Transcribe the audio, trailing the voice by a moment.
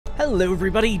Hello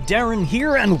everybody, Darren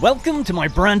here, and welcome to my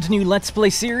brand new Let's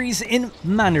Play series in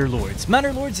Manor Lords.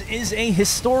 Manor Lords is a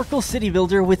historical city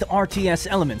builder with RTS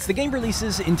elements. The game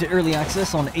releases into early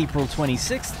access on April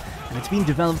 26th, and it's being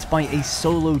developed by a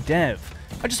solo dev.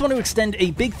 I just want to extend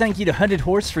a big thank you to Hooded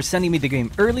Horse for sending me the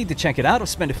game early to check it out. I've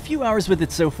spent a few hours with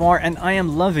it so far, and I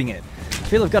am loving it. I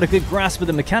feel I've got a good grasp of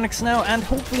the mechanics now, and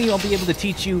hopefully I'll be able to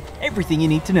teach you everything you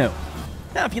need to know.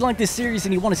 Now, if you like this series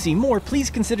and you want to see more, please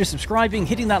consider subscribing,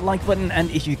 hitting that like button,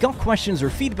 and if you've got questions or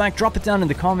feedback, drop it down in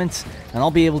the comments, and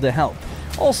I'll be able to help.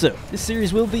 Also, this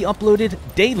series will be uploaded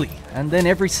daily, and then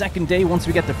every second day once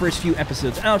we get the first few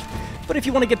episodes out. But if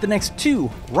you want to get the next 2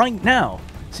 right now,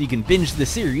 so you can binge the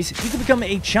series, you can become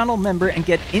a channel member and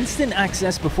get instant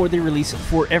access before they release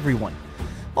for everyone.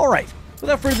 Alright.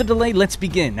 Without further delay, let's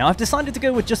begin. Now, I've decided to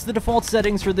go with just the default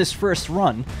settings for this first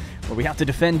run, where we have to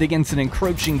defend against an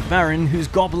encroaching baron who's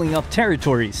gobbling up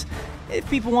territories. If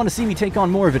people want to see me take on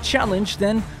more of a challenge,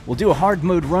 then we'll do a hard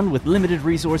mode run with limited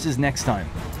resources next time.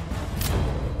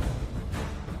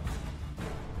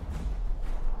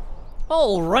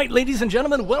 Alright, ladies and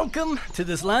gentlemen, welcome to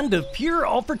this land of pure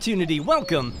opportunity.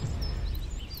 Welcome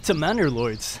to Manor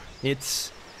Lords.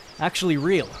 It's actually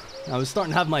real. I was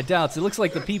starting to have my doubts. It looks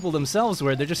like the people themselves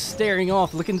were. They're just staring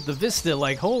off, looking at the vista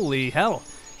like, holy hell,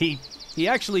 he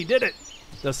actually did it.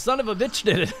 The son of a bitch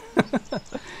did it.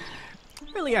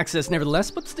 Early access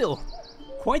nevertheless, but still,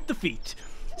 quite the feat.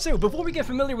 So, before we get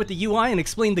familiar with the UI and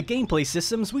explain the gameplay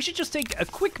systems, we should just take a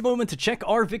quick moment to check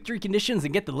our victory conditions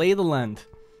and get the lay of the land.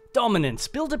 Dominance.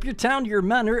 Build up your town, your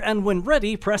manor, and when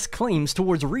ready, press claims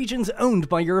towards regions owned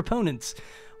by your opponents.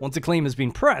 Once a claim has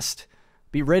been pressed,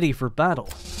 be ready for battle.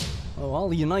 Oh,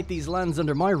 I'll unite these lands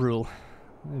under my rule.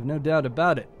 I have no doubt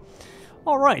about it.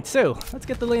 Alright, so let's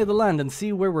get the lay of the land and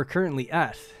see where we're currently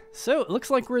at. So, it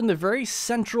looks like we're in the very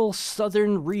central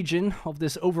southern region of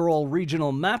this overall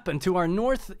regional map, and to our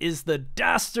north is the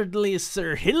dastardly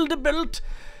Sir Hildebelt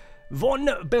von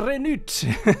Berenut.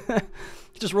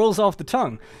 Just rolls off the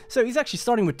tongue. So he's actually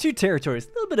starting with 2 territories.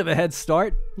 A little bit of a head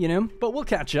start, you know, but we'll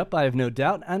catch up, I have no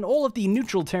doubt. And all of the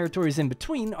neutral territories in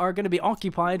between are going to be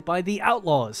occupied by the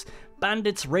outlaws.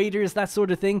 Bandits, raiders, that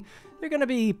sort of thing. They're going to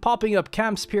be popping up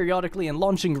camps periodically and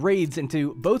launching raids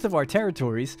into both of our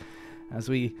territories. As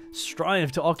we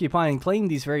strive to occupy and claim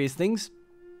these various things,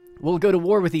 we'll go to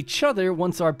war with each other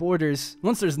once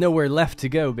there's nowhere left to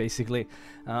go, basically.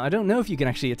 I don't know if you can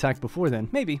actually attack before then.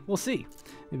 Maybe, we'll see.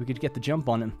 Maybe we could get the jump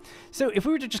on him. So if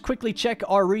we were to just quickly check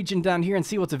our region down here and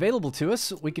see what's available to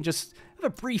us, we can just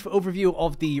have a brief overview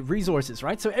of the resources,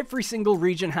 right? So every single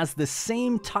region has the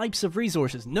same types of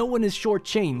resources. No one is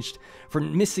shortchanged for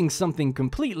missing something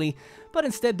completely, but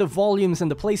instead the volumes and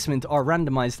the placement are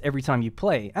randomized every time you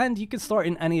play. And you can start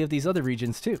in any of these other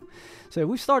regions too. So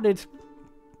we've started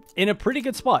in a pretty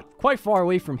good spot, quite far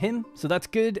away from him, so that's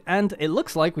good, and it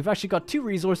looks like we've actually got 2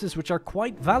 resources which are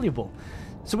quite valuable.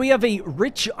 So we have a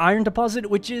rich iron deposit,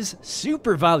 which is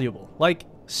super valuable, like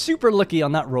super lucky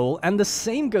on that roll, and the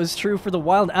same goes true for the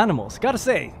wild animals. Gotta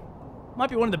say, might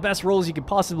be one of the best rolls you could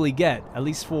possibly get, at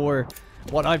least for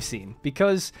what I've seen,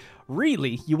 because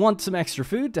really, you want some extra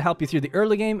food to help you through the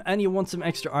early game, and you want some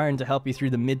extra iron to help you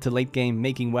through the mid to late game,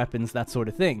 making weapons, that sort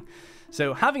of thing.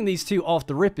 So having these 2 off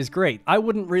the rip is great. I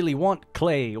wouldn't really want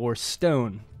clay or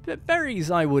stone.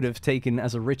 Berries I would have taken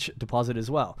as a rich deposit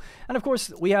as well. And of course,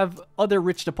 we have other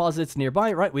rich deposits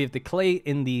nearby, right? We have the clay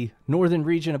in the northern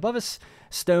region above us,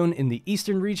 stone in the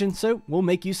eastern region, so we'll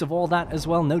make use of all that as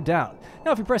well, no doubt.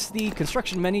 Now, if we press the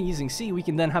construction menu using C, we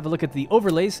can then have a look at the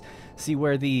overlays, see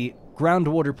where the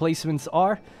groundwater placements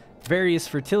are. Various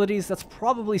fertilities, that's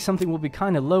probably something we'll be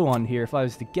kind of low on here if I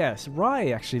was to guess.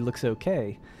 Rye actually looks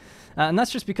okay. And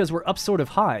that's just because we're up sort of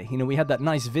high. You know, we had that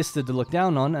nice vista to look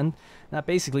down on, and that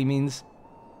basically means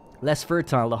less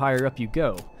fertile the higher up you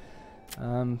go.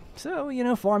 So, you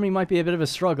know, farming might be a bit of a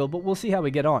struggle, but we'll see how we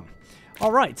get on.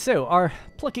 Alright, so our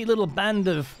plucky little band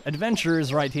of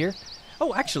adventurers right here.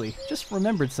 Oh, actually, just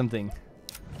remembered something.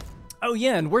 Oh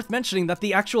yeah, and worth mentioning that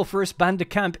the actual first bandit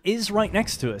camp is right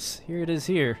next to us. Here it is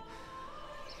here.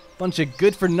 Bunch of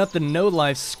good-for-nothing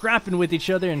no-lives scrapping with each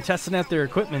other and testing out their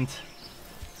equipment.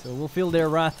 So we'll feel their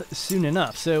wrath soon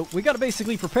enough. So we gotta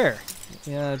basically prepare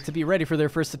to be ready for their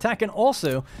first attack. And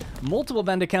also, multiple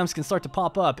bandit camps can start to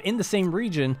pop up in the same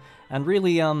region and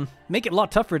really make it a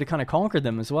lot tougher to kind of conquer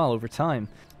them as well over time.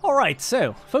 Alright,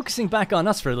 so focusing back on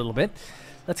us for a little bit.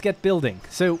 Let's get building.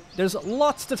 So there's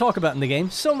lots to talk about in the game,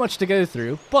 so much to go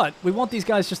through, but we want these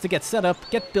guys just to get set up,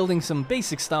 get building some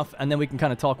basic stuff, and then we can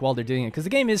kind of talk while they're doing it, because the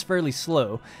game is fairly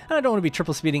slow, and I don't want to be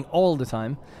triple speeding all the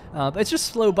time, but it's just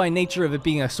slow by nature of it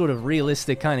being a sort of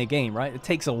realistic kind of game, right? It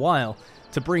takes a while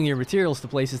to bring your materials to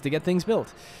places to get things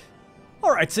built.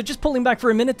 Alright, so just pulling back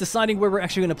for a minute, deciding where we're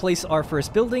actually going to place our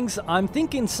first buildings. I'm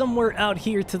thinking somewhere out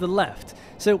here to the left.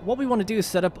 So what we want to do is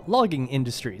set up logging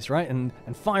industries, right? And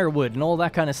firewood and all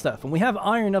that kind of stuff. And we have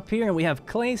iron up here and we have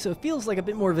clay, so it feels like a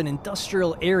bit more of an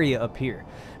industrial area up here.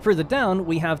 Further down,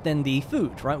 we have then the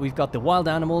food, right? We've got the wild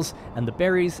animals and the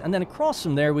berries, and then across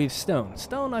from there, we've stone.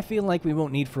 Stone, I feel like we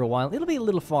won't need for a while. It'll be a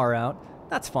little far out.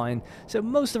 That's fine. So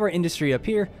most of our industry up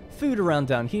here, food around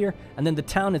down here, and then the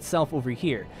town itself over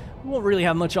here. We won't really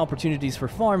have much opportunities for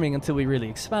farming until we really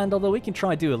expand, although we can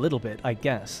try do a little bit, I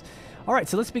guess. Alright,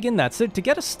 so let's begin that. So to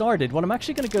get us started, what I'm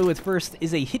actually going to go with first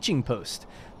is a hitching post,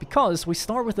 because we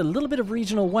start with a little bit of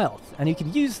regional wealth, and you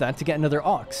can use that to get another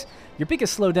ox. Your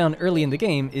biggest slowdown early in the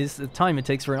game is the time it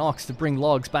takes for an ox to bring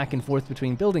logs back and forth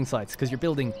between building sites, because you're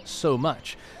building so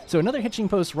much. So another hitching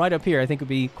post right up here I think would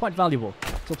be quite valuable.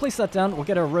 So we'll place that down, we'll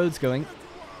get our roads going,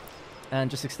 and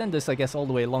just extend this, I guess, all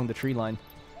the way along the tree line.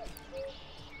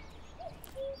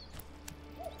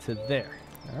 To there.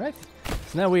 Alright,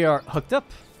 so now we are hooked up.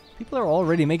 People are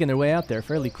already making their way out there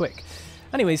fairly quick.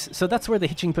 Anyways, so that's where the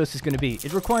hitching post is going to be.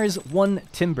 It requires 1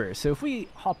 timber, so if we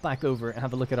hop back over and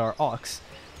have a look at our ox,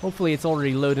 hopefully it's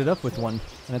already loaded up with one,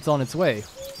 and it's on its way.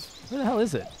 Where the hell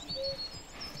is it?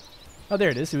 Oh, there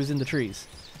it is. It was in the trees.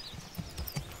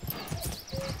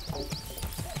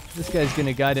 This guy's going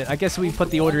to guide it. I guess we put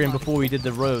the order in before we did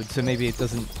the road, so maybe it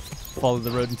doesn't follow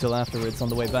the road until afterwards on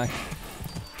the way back.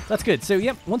 That's good. So,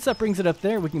 yep, once that brings it up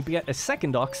there, we can get a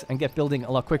second ox and get building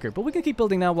a lot quicker. But we can keep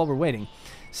building now while we're waiting.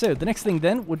 So, the next thing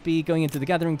then would be going into the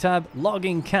gathering tab,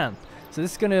 logging camp. So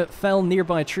this is going to fell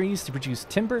nearby trees to produce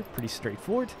timber. Pretty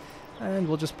straightforward. And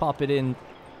we'll just pop it in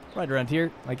right around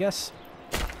here, I guess.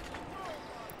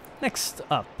 Next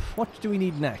up, what do we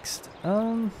need next?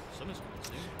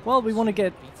 Well, we want to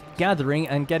get gathering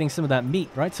and getting some of that meat,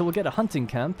 right? So we'll get a hunting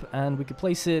camp and we could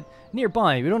place it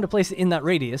nearby. We don't want to place it in that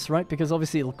radius, right? Because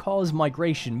obviously it'll cause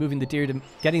migration, moving the deer to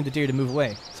getting the deer to move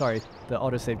away. Sorry, the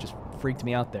autosave just freaked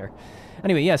me out there.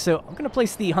 Anyway, yeah, so I'm going to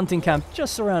place the hunting camp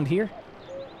just around here.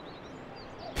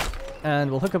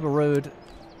 And we'll hook up a road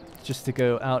just to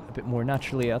go out a bit more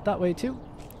naturally out that way too.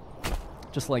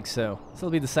 Just like so. So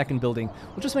it'll be the second building.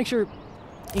 We'll just make sure,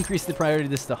 increase the priority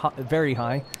of this to very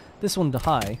high, this one to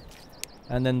high,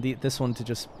 and then this one to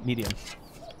just medium.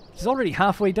 It's already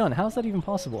halfway done. How is that even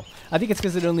possible? I think it's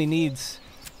because it only needs...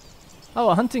 Oh,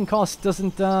 a hunting cost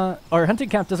doesn't... or a hunting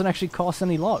camp doesn't actually cost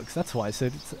any logs. That's why. So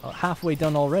it's halfway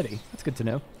done already. That's good to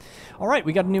know. Alright,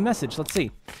 we got a new message. Let's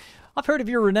see. I've heard of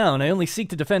your renown. I only seek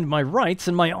to defend my rights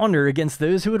and my honor against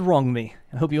those who would wrong me.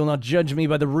 I hope you will not judge me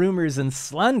by the rumors and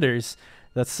slanders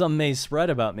that some may spread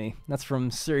about me. That's from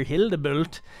Sir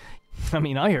Hildebult. I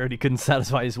mean, I heard he couldn't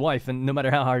satisfy his wife, and no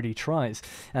matter how hard he tries.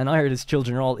 And I heard his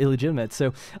children are all illegitimate,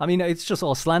 so, I mean, it's just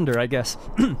all slander, I guess.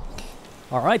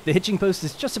 Alright, the hitching post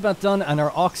is just about done, and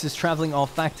our ox is traveling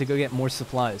off back to go get more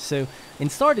supplies. So, in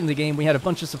starting the game, we had a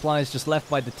bunch of supplies just left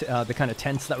by the kind of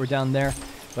tents that were down there.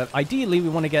 But ideally, we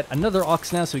want to get another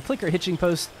ox now, so we click our hitching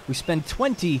post, we spend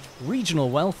 20 regional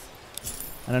wealth,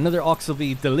 and another ox will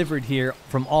be delivered here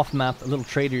from off-map. A little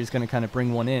trader is going to kind of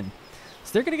bring one in.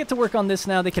 So they're going to get to work on this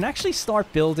now. They can actually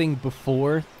start building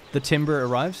before the timber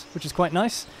arrives, which is quite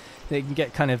nice. They can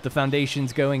get kind of the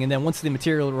foundations going, and then once the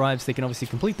material arrives, they can obviously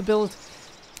complete the build.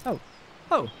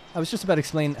 Oh, I was just about to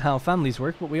explain how families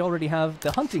work, but we already have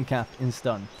the hunting camp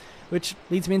done, which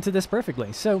leads me into this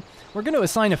perfectly. So we're going to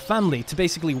assign a family to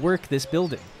basically work this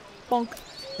building. Bonk.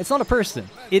 It's not a person.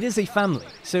 It is a family.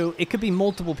 So it could be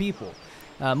multiple people.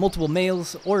 Multiple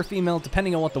males or female,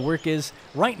 depending on what the work is.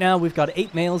 Right now, we've got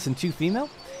 8 males and 2 female,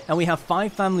 and we have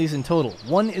 5 families in total.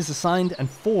 1 is assigned and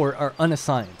 4 are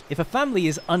unassigned. If a family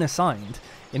is unassigned,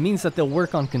 it means that they'll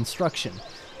work on construction.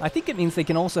 I think it means they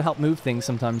can also help move things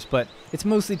sometimes, but it's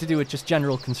mostly to do with just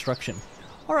general construction.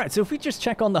 Alright, so if we just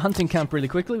check on the hunting camp really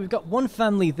quickly, we've got 1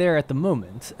 family there at the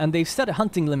moment, and they've set a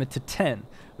hunting limit to 10,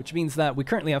 which means that we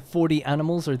currently have 40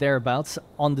 animals or thereabouts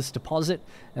on this deposit,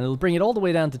 and it'll bring it all the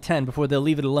way down to 10 before they'll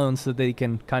leave it alone so they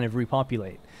can kind of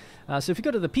repopulate. So if you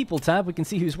go to the people tab, we can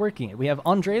see who's working it. We have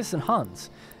Andreas and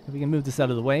Hans. If we can move this out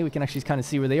of the way, we can actually kind of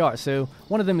see where they are. So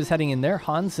one of them is heading in there,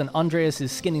 Hans, and Andreas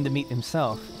is skinning the meat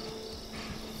himself.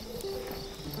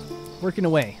 Working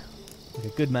away, like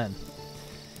a good man.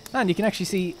 And you can actually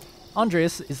see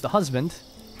Andreas is the husband,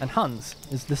 and Hans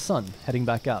is the son, heading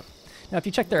back up. Now, if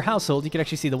you check their household, you can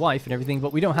actually see the wife and everything,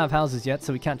 but we don't have houses yet,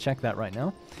 so we can't check that right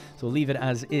now. So we'll leave it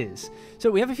as is.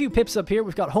 So we have a few pips up here.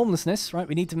 We've got homelessness, right?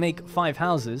 We need to make 5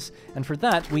 houses, and for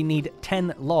that, we need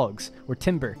 10 logs, or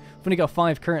timber. We've only got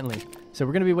 5 currently. So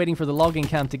we're going to be waiting for the logging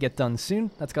camp to get done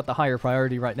soon. That's got the higher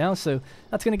priority right now, so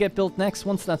that's going to get built next.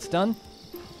 Once that's done,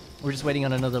 we're just waiting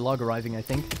on another log arriving, I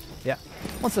think. Yeah.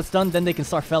 Once that's done, then they can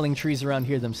start felling trees around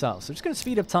here themselves. So just going to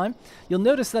speed up time. You'll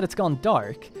notice that it's gone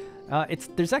dark.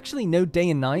 There's actually no day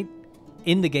and night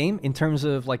in the game in terms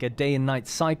of like a day and night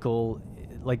cycle,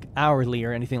 like hourly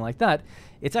or anything like that.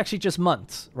 It's actually just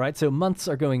months, right? So months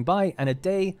are going by, and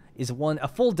a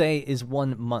full day is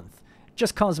 1 month.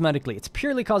 Just cosmetically. It's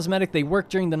purely cosmetic. They work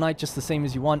during the night just the same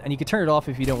as you want, and you can turn it off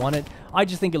if you don't want it. I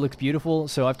just think it looks beautiful,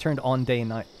 so I've turned on day and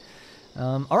night.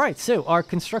 Alright, so our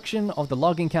construction of the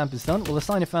logging camp is done. We'll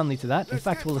assign a family to that. In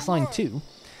fact, we'll assign 2.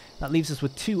 That leaves us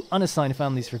with 2 unassigned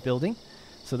families for building.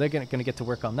 So they're going to get to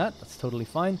work on that. That's totally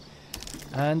fine.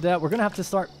 And we're going to have to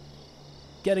start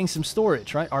getting some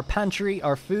storage, right? Our pantry,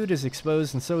 our food is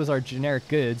exposed, and so is our generic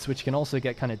goods, which can also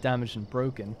get kind of damaged and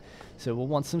broken. So we'll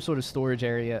want some sort of storage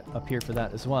area up here for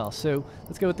that as well. So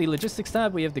let's go with the logistics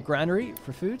tab. We have the granary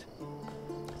for food.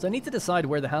 So I need to decide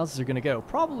where the houses are going to go.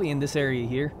 Probably in this area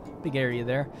here. Big area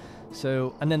there.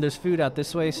 So, and then there's food out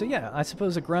this way. So yeah, I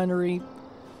suppose a granary...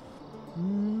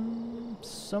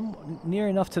 near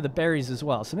enough to the berries as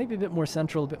well. So maybe a bit more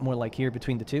central, a bit more like here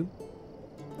between the two.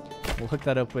 We'll hook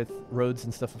that up with roads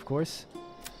and stuff, of course.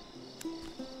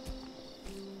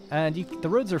 And the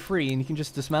roads are free, and you can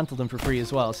just dismantle them for free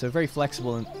as well. So very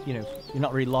flexible, and, you know, you're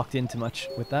not really locked into much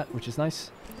with that, which is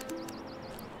nice.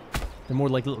 They're more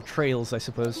like little trails, I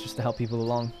suppose, just to help people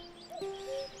along.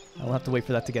 I'll have to wait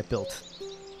for that to get built.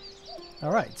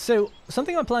 Alright, so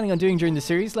something I'm planning on doing during the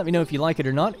series, let me know if you like it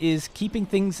or not, is keeping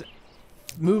things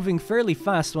moving fairly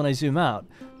fast when I zoom out.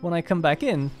 When I come back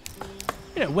in,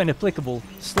 you know, when applicable,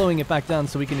 slowing it back down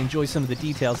so we can enjoy some of the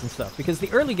details and stuff. Because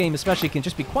the early game especially can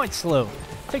just be quite slow.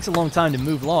 It takes a long time to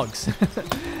move logs.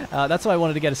 That's why I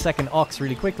wanted to get a second ox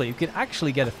really quickly. You could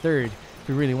actually get a third if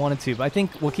we really wanted to, but I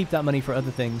think we'll keep that money for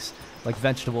other things, like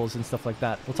vegetables and stuff like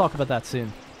that. We'll talk about that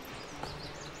soon.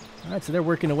 Alright, so they're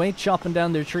working away, chopping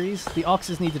down their trees. The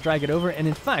oxes need to drag it over, and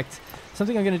in fact,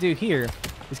 something I'm going to do here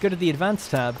is go to the Advanced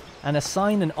tab and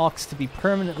assign an ox to be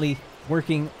permanently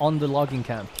working on the logging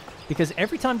camp. Because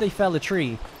every time they fell a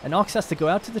tree, an ox has to go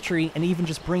out to the tree and even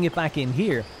just bring it back in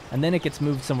here, and then it gets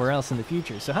moved somewhere else in the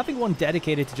future. So having one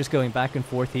dedicated to just going back and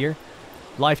forth here,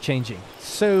 life-changing.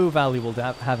 So valuable to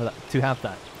have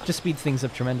that. Just speeds things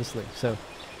up tremendously. So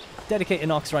dedicate an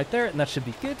ox right there, and that should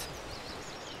be good.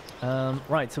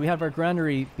 Right, so we have our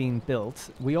granary being built.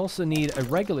 We also need a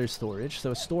regular storage,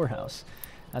 so a storehouse.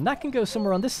 And that can go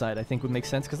somewhere on this side, I think would make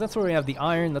sense, because that's where we have the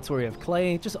iron, that's where we have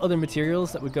clay, just other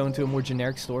materials that would go into a more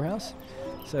generic storehouse.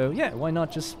 So yeah, why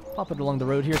not just pop it along the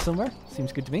road here somewhere?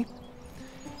 Seems good to me.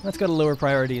 That's got a lower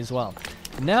priority as well.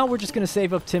 Now we're just going to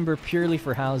save up timber purely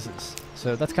for houses.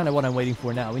 So that's kind of what I'm waiting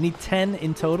for now. We need 10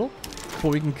 in total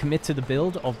before we can commit to the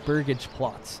build of burgage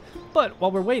plots. But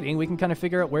while we're waiting, we can kind of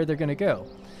figure out where they're going to go.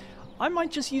 I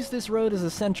might just use this road as a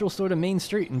central sort of main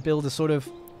street and build a sort of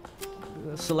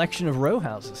selection of row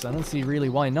houses. I don't see really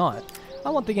why not. I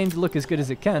want the game to look as good as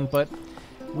it can, but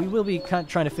we will be trying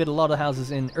to fit a lot of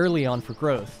houses in early on for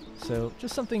growth. So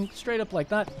just something straight up like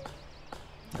that.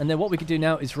 And then what we could do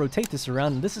now is rotate this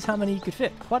around, and this is how many you could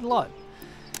fit. Quite a lot.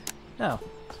 Now,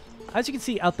 as you can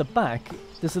see out the back,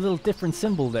 there's a little different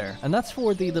symbol there, and that's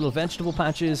for the little vegetable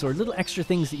patches or little extra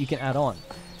things that you can add on.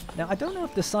 Now, I don't know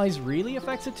if the size really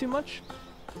affects it too much.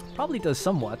 Probably does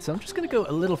somewhat, so I'm just going to go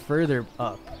a little further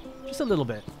up. Just a little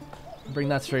bit. Bring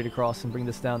that straight across and bring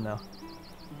this down now.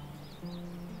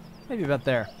 Maybe about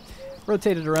there.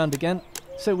 Rotate it around again.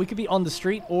 So we could be on the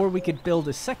street, or we could build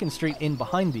a second street in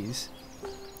behind these,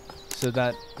 so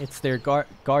that it's their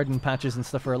garden patches and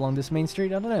stuff are along this main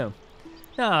street. I don't know.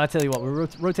 No, I'll tell you what, we'll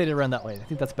rotate it around that way. I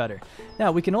think that's better.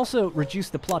 Now, we can also reduce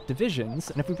the plot divisions,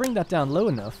 and if we bring that down low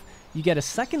enough, you get a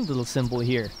second little symbol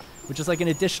here, which is like an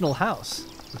additional house,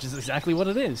 which is exactly what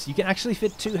it is. You can actually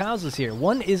fit 2 houses here.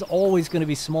 One is always going to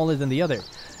be smaller than the other.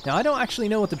 Now, I don't actually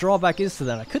know what the drawback is to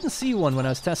that. I couldn't see one when I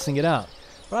was testing it out.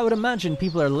 But I would imagine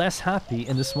people are less happy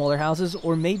in the smaller houses,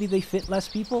 or maybe they fit less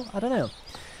people. I don't know.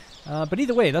 But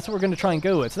either way, that's what we're going to try and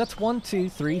go with. So that's 1, 2,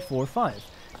 3, 4, 5.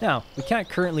 Now, we can't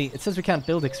currently... It says we can't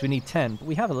build it because we need 10, but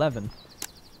we have 11.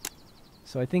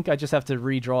 So I think I just have to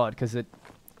redraw it because it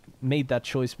made that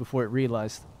choice before it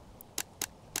realized.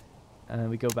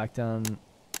 And we go back down.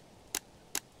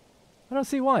 I don't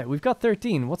see why. We've got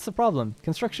 13. What's the problem?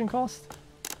 Construction cost?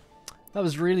 That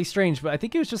was really strange, but I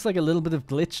think it was just like a little bit of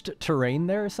glitched terrain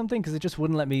there or something, because it just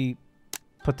wouldn't let me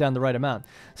put down the right amount.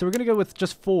 So we're going to go with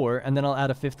just 4, and then I'll add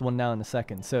a 5th one now in a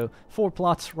second. So 4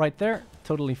 plots right there.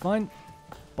 Totally fine.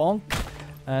 Bonk.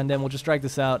 And then we'll just drag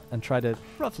this out and try to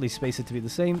roughly space it to be the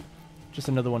same. Just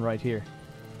another one right here.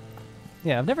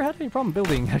 Yeah, I've never had any problem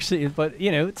building, actually, but,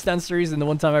 you know, it stands to reason the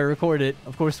one time I record it.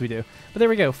 Of course we do. But there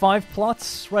we go. 5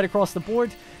 plots right across the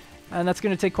board. And that's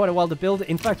going to take quite a while to build.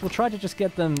 In fact, we'll try to just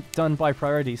get them done by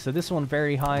priority. So this one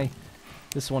very high,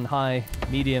 this one high,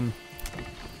 medium,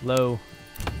 low,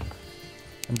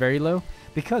 and very low.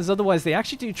 Because otherwise they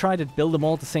actually do try to build them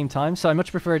all at the same time. So I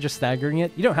much prefer just staggering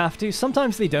it. You don't have to.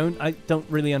 Sometimes they don't. I don't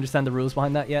really understand the rules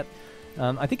behind that yet.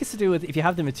 I think it's to do with if you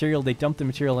have the material, they dump the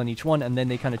material on each one and then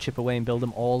they kind of chip away and build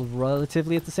them all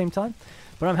relatively at the same time.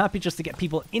 But I'm happy just to get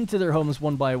people into their homes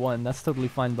one by one. That's totally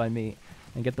fine by me.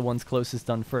 And get the ones closest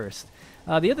done first.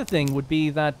 The other thing would be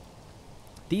that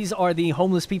these are the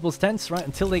homeless people's tents, right?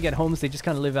 Until they get homes, they just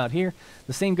kind of live out here.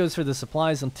 The same goes for the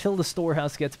supplies until the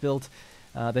storehouse gets built.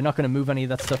 They're not going to move any of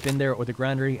that stuff in there or the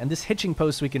granary. And this hitching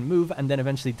post we can move and then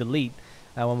eventually delete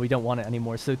when we don't want it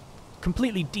anymore. So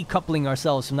completely decoupling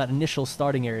ourselves from that initial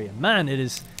starting area. Man, it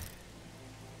is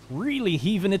really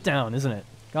heaving it down, isn't it?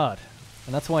 God.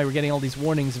 And that's why we're getting all these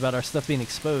warnings about our stuff being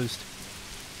exposed.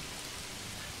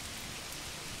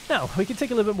 Now, we can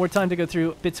take a little bit more time to go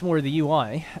through bits more of the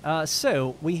UI.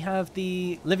 So, we have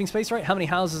the living space, right? How many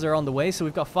houses are on the way? So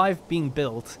we've got 5 being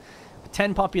built.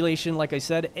 10 population, like I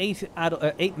said,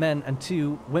 8 men and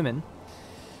 2 women.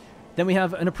 Then we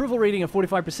have an approval rating of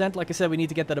 45%. Like I said, we need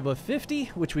to get that above 50,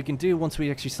 which we can do once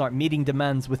we actually start meeting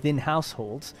demands within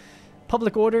households.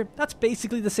 Public order, that's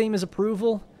basically the same as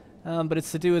approval. But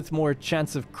it's to do with more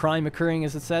chance of crime occurring,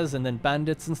 as it says, and then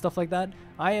bandits and stuff like that.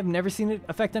 I have never seen it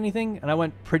affect anything, and I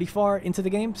went pretty far into the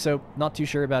game, so not too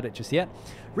sure about it just yet.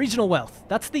 Regional wealth.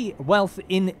 That's the wealth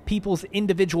in people's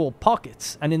individual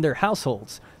pockets and in their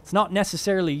households. It's not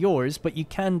necessarily yours, but you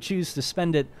can choose to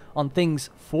spend it on things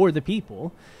for the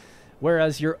people,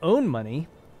 whereas your own money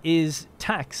is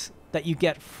tax that you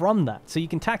get from that. So you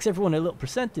can tax everyone a little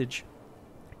percentage,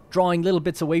 drawing little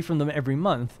bits away from them every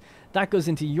month. That goes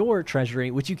into your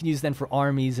treasury, which you can use then for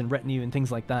armies and retinue and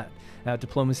things like that.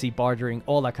 Diplomacy, bartering,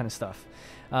 all that kind of stuff.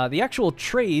 The actual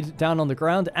trade down on the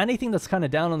ground, anything that's kind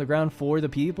of down on the ground for the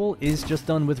people is just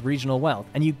done with regional wealth.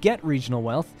 And you get regional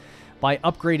wealth by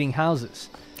upgrading houses.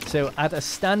 So at a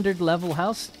standard level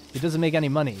house, it doesn't make any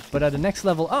money. But at the next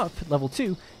level up, level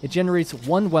 2, it generates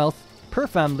 1 wealth per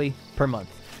family per month.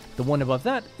 The one above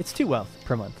that, it's 2 wealth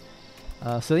per month.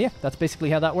 So yeah, that's basically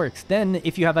how that works. Then,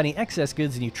 if you have any excess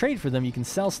goods and you trade for them, you can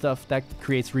sell stuff that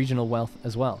creates regional wealth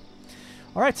as well.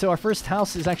 Alright, so our first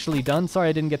house is actually done. Sorry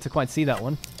I didn't get to quite see that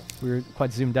one. We were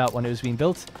quite zoomed out when it was being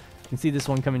built. You can see this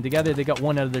one coming together. They got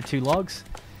 1 out of their 2 logs.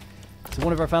 So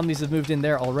one of our families have moved in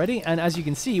there already. And as you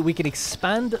can see, we can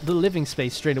expand the living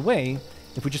space straight away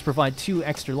if we just provide 2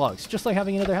 extra logs, just like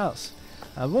having another house.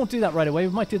 We won't do that right away.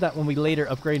 We might do that when we later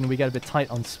upgrade and we get a bit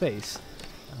tight on space.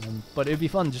 But it'd be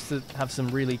fun just to have some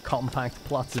really compact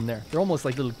plots in there. They're almost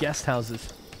like little guest houses.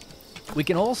 We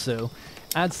can also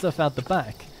add stuff out the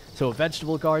back. So a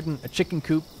vegetable garden, a chicken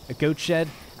coop, a goat shed,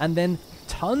 and then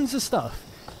tons of stuff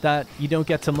that you don't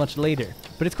get till much later.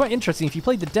 But it's quite interesting. If you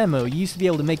played the demo, you used to be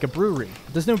able to make a brewery.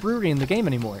 There's no brewery in the game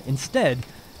anymore. Instead,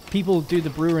 people do the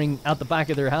brewing out the back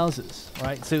of their houses,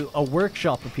 right? So a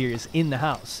workshop appears in the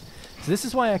house. So this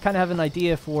is why I kind of have an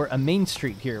idea for a main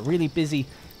street here. Really busy,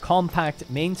 compact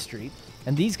main street,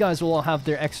 and these guys will all have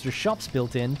their extra shops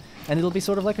built in, and it'll be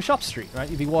sort of like a shop street, right?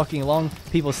 You'll be walking along,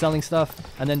 people selling stuff,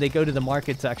 and then they go to the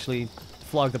market to actually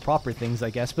flog the proper things,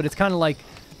 I guess. But it's kind of like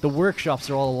the workshops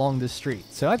are all along this street.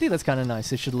 So I think that's kind of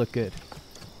nice. It should look good.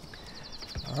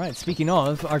 Alright, speaking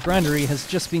of, our granary has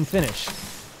just been finished.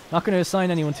 Not going to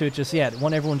assign anyone to it just yet.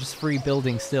 Want everyone just free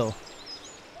building still.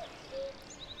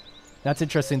 That's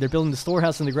interesting. They're building the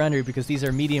storehouse and the granary because these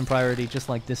are medium priority, just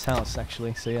like this house,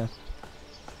 actually. So, yeah.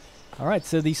 Alright,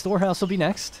 so the storehouse will be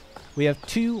next. We have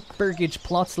 2 burgage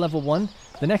plots, level 1.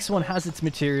 The next one has its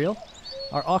material.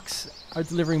 Our ox are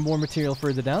delivering more material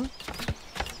further down.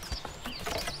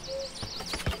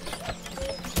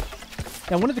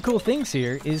 Now, one of the cool things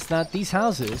here is that these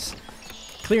houses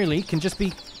clearly can just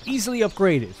be easily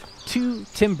upgraded. 2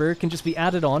 timber can just be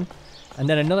added on. And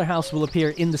then another house will appear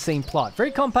in the same plot.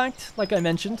 Very compact, like I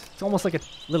mentioned. It's almost like a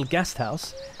little guest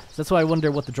house. So that's why I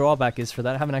wonder what the drawback is for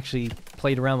that. I haven't actually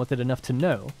played around with it enough to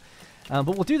know. But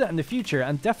we'll do that in the future.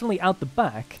 And definitely out the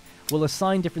back, we'll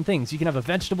assign different things. You can have a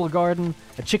vegetable garden,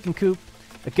 a chicken coop,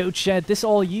 a goat shed. This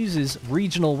all uses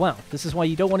regional wealth. This is why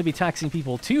you don't want to be taxing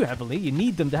people too heavily. You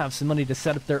need them to have some money to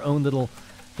set up their own little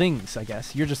things, I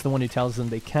guess. You're just the one who tells them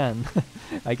they can.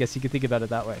 I guess you could think about it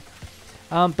that way.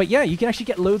 But yeah, you can actually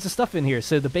get loads of stuff in here.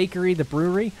 So the bakery, the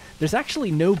brewery, there's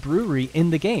actually no brewery in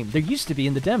the game. There used to be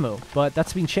in the demo, but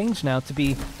that's been changed now to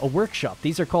be a workshop.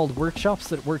 These are called workshops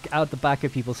that work out the back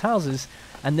of people's houses,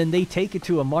 and then they take it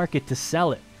to a market to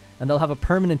sell it. And they'll have a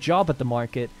permanent job at the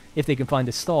market, if they can find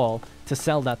a stall, to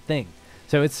sell that thing.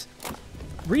 So it's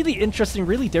really interesting,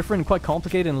 really different, quite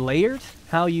complicated and layered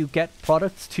how you get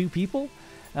products to people.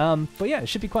 But yeah, it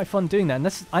should be quite fun doing that.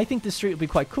 And I think this street will be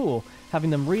quite cool, having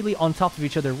them really on top of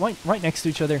each other, right next to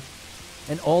each other.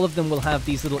 And all of them will have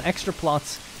these little extra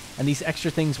plots and these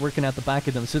extra things working out the back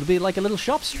of them. So it'll be like a little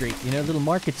shop street, you know, a little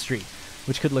market street,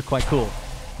 which could look quite cool.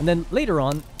 And then later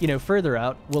on, you know, further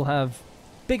out, we'll have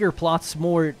bigger plots,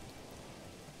 more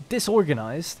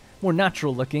disorganized, more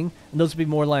natural looking, and those will be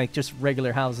more like just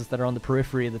regular houses that are on the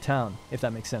periphery of the town, if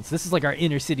that makes sense. This is like our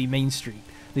inner city main street.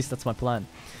 At least that's my plan.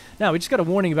 Now, we just got a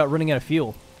warning about running out of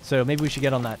fuel, so maybe we should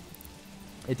get on that.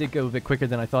 It did go a bit quicker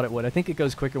than I thought it would. I think it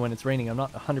goes quicker when it's raining. I'm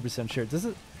not 100% sure. Does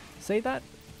it say that?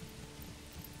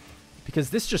 Because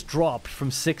this just dropped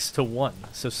from 6 to 1,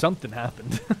 so something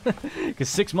happened. Because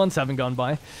 6 months haven't gone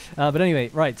by. But anyway,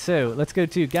 right, so let's go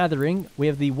to Gathering. We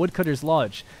have the Woodcutter's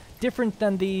Lodge. Different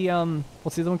than the,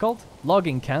 what's the other one called?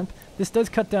 Logging Camp. This does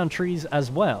cut down trees as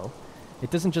well.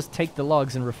 It doesn't just take the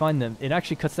logs and refine them. It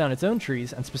actually cuts down its own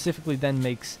trees and specifically then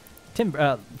makes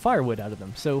timber, firewood out of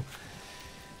them. So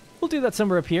we'll do that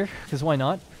somewhere up here, because why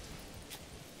not?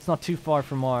 It's not too far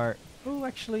from our... Oh,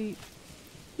 actually...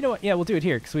 You know what? Yeah, we'll do it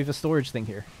here, because we have a storage thing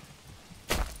here.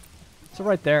 So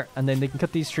right there, and then they can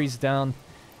cut these trees down.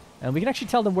 And we can actually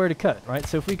tell them where to cut, right?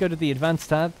 So if we go to the Advanced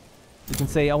tab, we can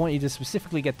say, I want you to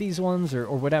specifically get these ones, or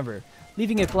whatever.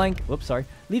 Leaving it blank... Whoops, sorry.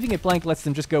 Leaving it blank lets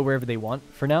them just go wherever they want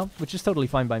for now, which is totally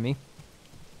fine by me.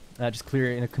 Just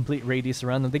clear in a complete radius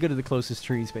around them. They go to the closest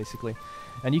trees, basically.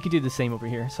 And you can do the same over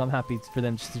here, so I'm happy for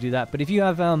them just to do that. But if you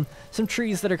have some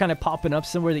trees that are kind of popping up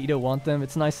somewhere that you don't want them,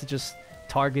 it's nice to just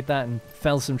target that and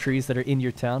fell some trees that are in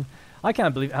your town. I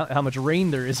can't believe how much rain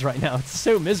there is right now. It's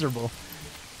so miserable.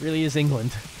 It really is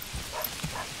England.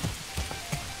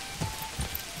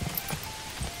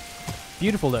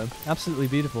 Beautiful, though. Absolutely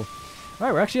beautiful.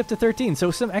 Alright, we're actually up to 13,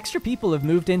 so some extra people have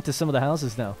moved into some of the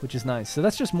houses now, which is nice. So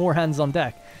that's just more hands on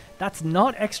deck. That's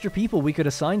not extra people we could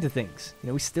assign to things. You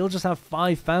know, we still just have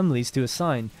 5 families to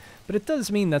assign, but it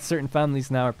does mean that certain families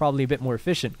now are probably a bit more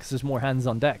efficient, because there's more hands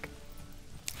on deck.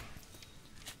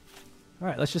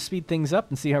 Alright, let's just speed things up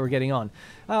and see how we're getting on.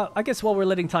 I guess while we're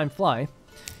letting time fly,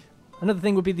 another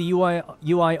thing would be the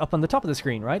UI up on the top of the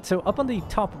screen, right? So up on the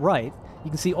top right, you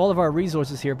can see all of our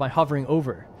resources here by hovering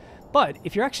over. But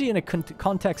if you're actually in a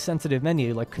context-sensitive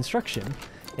menu like construction,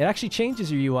 it actually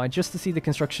changes your UI just to see the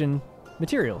construction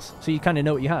materials. So you kind of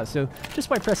know what you have. So just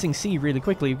by pressing C really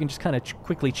quickly, you can just kind of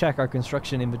quickly check our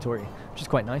construction inventory, which is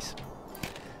quite nice.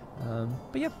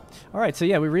 But yeah. Alright, so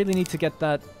yeah, we really need to get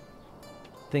that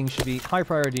thing. Should be high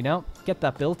priority now. Get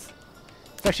that built.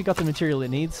 It's actually got the material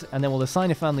it needs, and then we'll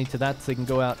assign a family to that so they can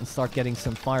go out and start getting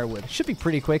some firewood. It should be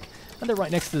pretty quick, and they're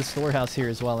right next to the storehouse here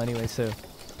as well anyway, so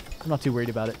I'm not too worried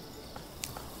about it.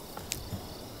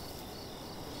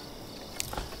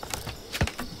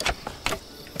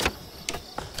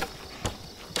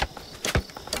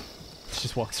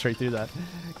 Just walk straight through that.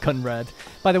 Conrad.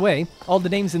 By the way, all the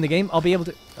names in the game, I'll be able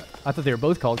to... I thought they were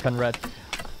both called Conrad.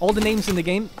 All the names in the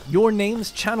game, your names,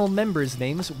 channel members'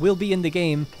 names, will be in the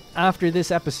game after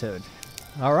this episode.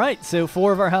 Alright, so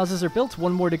 4 of our houses are built,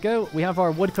 1 more to go. We have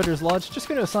our Woodcutter's Lodge. Just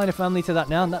going to assign a family to that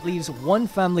now, and that leaves 1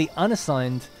 family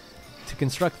unassigned to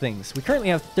construct things. We currently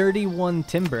have 31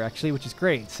 timber, actually, which is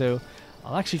great. So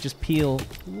I'll actually just peel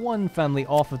 1 family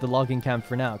off of the logging camp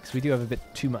for now, because we do have a bit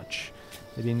too much.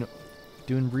 They've been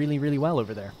doing really, really well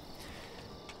over there.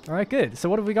 Alright, good. So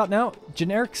what have we got now?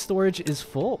 Generic storage is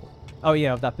full. Oh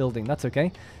yeah, of that building. That's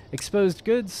okay. Exposed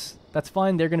goods. That's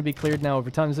fine. They're going to be cleared now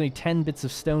over time. There's only 10 bits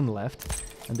of stone left.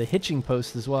 And the hitching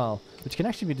post as well, which can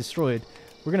actually be destroyed.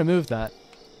 We're going to move that.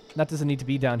 That doesn't need to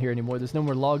be down here anymore. There's no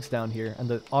more logs down here. And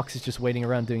the ox is just waiting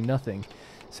around doing nothing.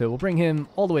 So we'll bring him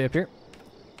all the way up here.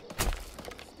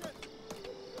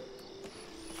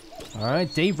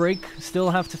 Alright, daybreak.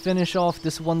 Still have to finish off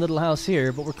this one little house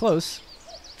here, but we're close.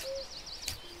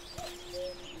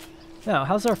 Now,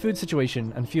 how's our food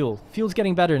situation and fuel? Fuel's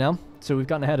getting better now, so we've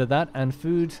gotten ahead of that, and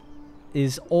food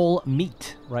is all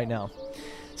meat right now.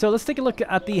 So let's take a look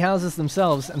at the houses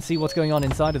themselves and see what's going on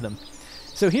inside of them.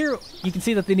 So here, you can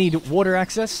see that they need water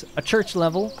access, a church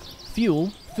level, fuel,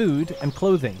 food, and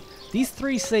clothing. These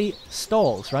 3 say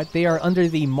stalls, right? They are under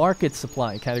the market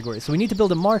supply category. So we need to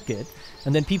build a market,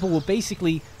 and then people will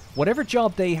basically, whatever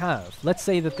job they have, let's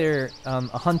say that they're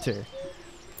a hunter,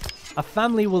 a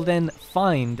family will then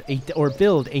find or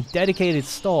build a dedicated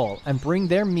stall and bring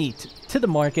their meat to the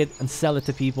market and sell it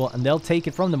to people, and they'll take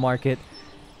it from the market.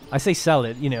 I say sell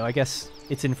it, you know, I guess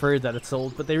it's inferred that it's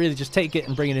sold, but they really just take it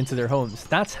and bring it into their homes.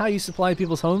 That's how you supply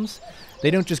people's homes. They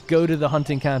don't just go to the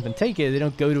hunting camp and take it. They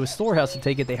don't go to a storehouse and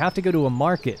take it. They have to go to a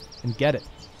market and get it.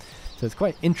 So it's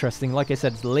quite interesting. Like I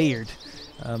said, it's layered.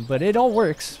 But it all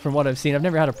works from what I've seen. I've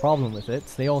never had a problem with it.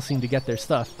 They all seem to get their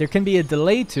stuff. There can be a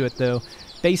delay to it, though,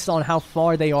 based on how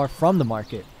far they are from the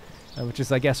market. Which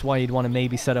is, I guess, why you'd want to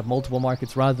maybe set up multiple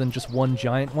markets rather than just one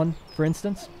giant one, for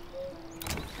instance.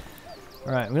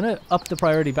 Alright, I'm going to up the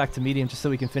priority back to medium just so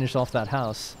we can finish off that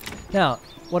house. Now,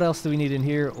 what else do we need in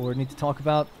here or need to talk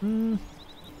about?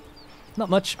 Not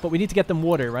much, but we need to get them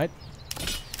water, right?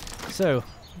 So,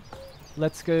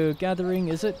 let's go gathering,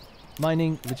 is it?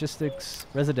 Mining, logistics,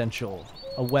 residential,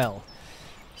 a well.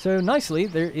 So nicely,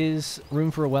 there is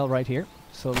room for a well right here.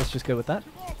 So let's just go with that.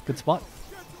 Good spot.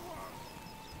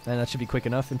 And that should be quick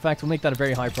enough. In fact, we'll make that a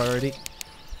very high priority.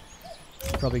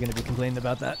 Probably going to be complaining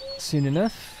about that soon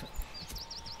enough.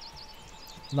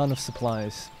 Not enough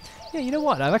supplies. Yeah, you know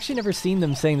what? I've actually never seen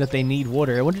them saying that they need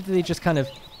water. I wonder if they just kind of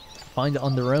find it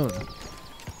on their own.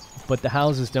 But the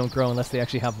houses don't grow unless they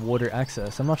actually have water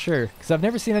access. I'm not sure. Because I've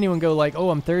never seen anyone go like, oh,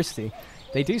 I'm thirsty.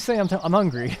 They do say I'm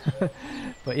hungry.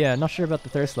 But yeah, not sure about the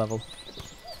thirst level.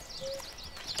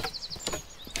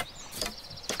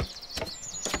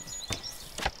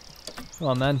 Come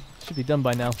on, man. Should be done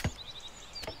by now.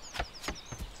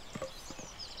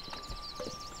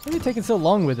 Why are you taking so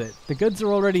long with it? The goods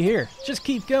are already here. Just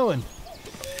keep going.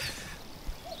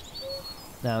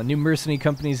 Now, new mercenary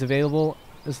companies available.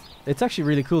 It's actually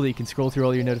really cool that you can scroll through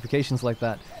all your notifications like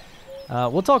that.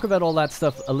 We'll talk about all that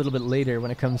stuff a little bit later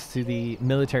when it comes to the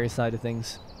military side of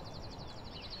things.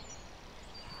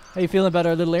 How you feeling about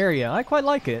our little area? I quite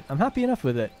like it. I'm happy enough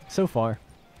with it so far.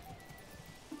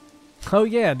 Oh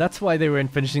yeah, that's why they were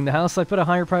finishing the house. I put a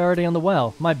higher priority on the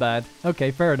well. My bad.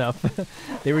 Okay, fair enough.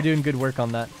 They were doing good work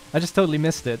on that. I just totally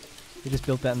missed it. They just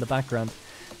built that in the background.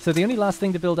 So the only last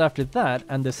thing to build after that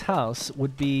and this house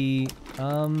would be, we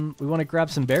want to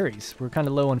grab some berries. We're kind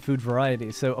of low on food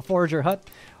variety. So a forager hut.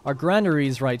 Our granary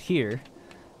is right here.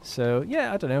 So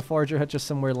yeah, I don't know, forager hut just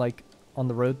somewhere like on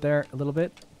the road there a little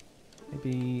bit.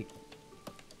 Maybe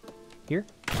here.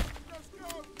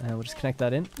 And we'll just connect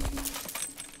that in.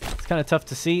 It's kind of tough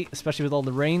to see, especially with all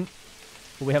the rain.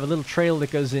 But we have a little trail that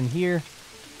goes in here.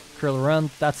 Curl around.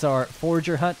 That's our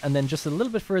forager hut. And then just a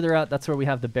little bit further out, that's where we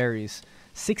have the berries.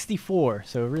 64,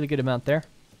 so a really good amount there.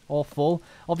 All full.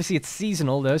 Obviously it's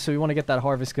seasonal though, so we want to get that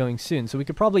harvest going soon. So we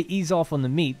could probably ease off on the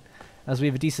meat as we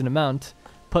have a decent amount.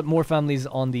 Put more families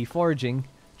on the foraging.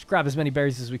 Just grab as many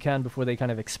berries as we can before they kind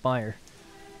of expire.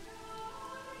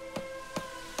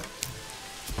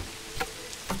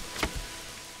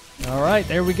 Alright,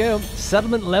 there we go.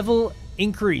 Settlement level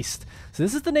increased. So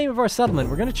this is the name of our settlement.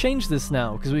 We're going to change this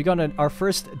now because we got our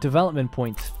first development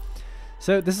point.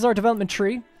 So this is our development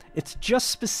tree. It's just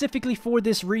specifically for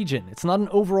this region. It's not an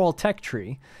overall tech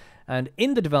tree. And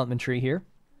in the development tree here,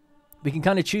 we can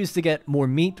kind of choose to get more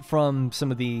meat from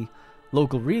some of the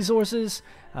local resources,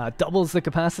 doubles the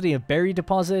capacity of berry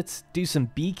deposits, do some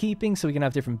beekeeping so we can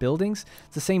have different buildings.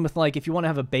 It's the same with like if you want to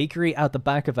have a bakery out the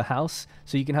back of a house,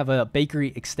 so you can have a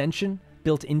bakery extension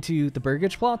built into the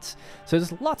burgage plots. So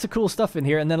there's lots of cool stuff in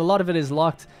here, and then a lot of it is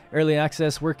locked, early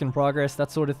access, work in progress, that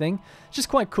sort of thing. It's just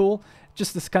quite cool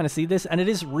just to kind of see this, and it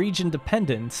is region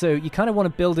dependent, so you kind of want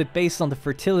to build it based on the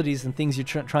fertilities and things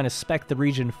you're trying to spec the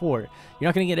region for. You're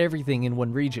not going to get everything in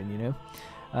one region, you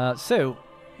know? So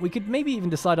we could maybe even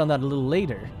decide on that a little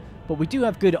later, but we do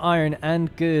have good iron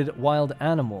and good wild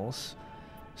animals.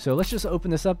 So let's just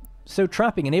open this up. So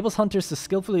trapping enables hunters to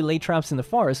skillfully lay traps in the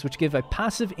forest, which give a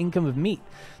passive income of meat.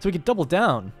 So we could double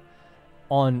down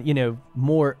on, you know,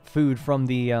 more food from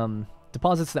the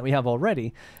deposits that we have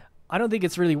already. I don't think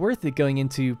it's really worth it going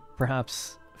into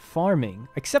perhaps farming,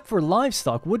 except for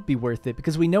livestock would be worth it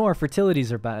because we know our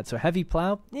fertilities are bad. So heavy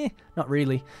plow, not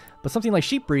really. But something like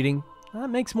sheep breeding, that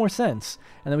makes more sense.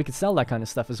 And then we could sell that kind of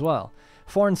stuff as well.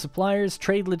 Foreign suppliers,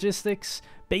 trade logistics,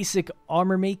 basic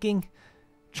armor making,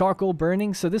 charcoal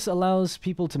burning. So this allows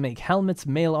people to make helmets,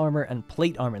 mail armor, and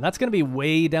plate armor. That's going to be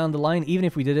way down the line, even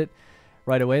if we did it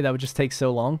right away. That would just take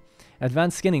so long.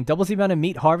 Advanced skinning doubles the amount of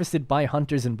meat harvested by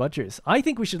hunters and butchers. I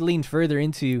think we should lean further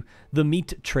into the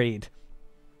meat trade,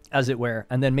 as it were,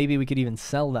 and then maybe we could even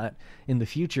sell that in the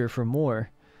future for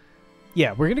more.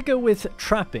 Yeah, we're gonna go with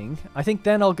trapping. I think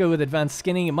then I'll go with advanced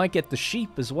skinning. It might get the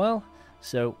sheep as well,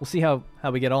 so we'll see how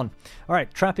we get on. All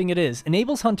right, trapping it is.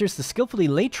 Enables hunters to skillfully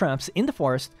lay traps in the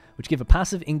forest, which give a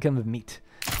passive income of meat.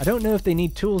 I don't know if they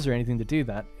need tools or anything to do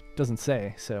that. It doesn't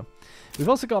say, so. We've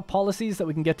also got policies that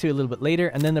we can get to a little bit later,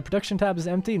 and then the production tab is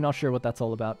empty. Not sure what that's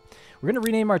all about. We're going to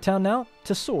rename our town now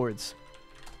to Swords,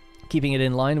 keeping it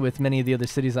in line with many of the other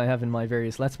cities I have in my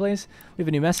various Let's Plays. We have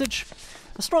a new message.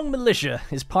 A strong militia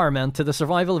is paramount to the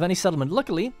survival of any settlement.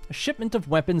 Luckily, a shipment of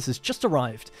weapons has just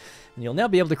arrived, and you'll now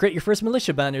be able to create your first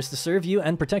militia banners to serve you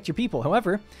and protect your people.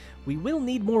 However, we will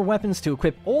need more weapons to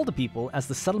equip all the people as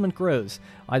the settlement grows,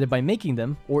 either by making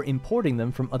them or importing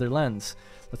them from other lands.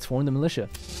 Let's form the militia.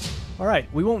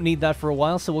 Alright, we won't need that for a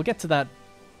while, so we'll get to that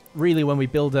really when we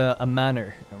build a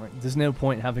manor. There's no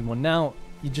point in having one now.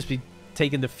 You'd just be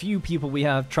taking the few people we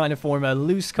have, trying to form a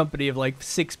loose company of like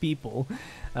 6 people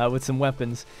with some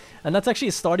weapons. And that's actually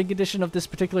a starting condition of this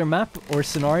particular map or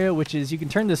scenario, which is you can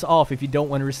turn this off if you don't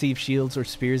want to receive shields or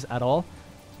spears at all.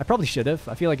 I probably should have.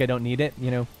 I feel like I don't need it. You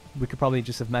know, we could probably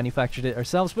just have manufactured it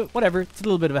ourselves, but whatever. It's a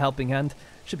little bit of a helping hand.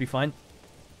 Should be fine.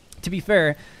 To be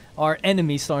fair, our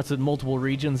enemy starts with multiple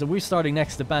regions, and we're starting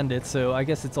next to bandits, so I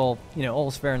guess it's all, you know,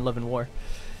 all's fair in love and war.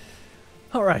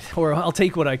 Alright, or I'll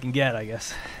take what I can get, I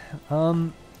guess.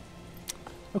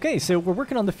 Okay, so we're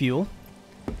working on the fuel.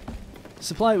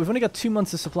 Supply, we've only got 2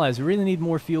 months of supplies. We really need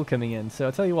more fuel coming in. So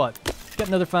I'll tell you what, get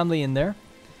another family in there.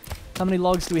 How many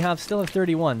logs do we have? Still have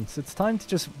 31. So it's time to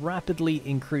just rapidly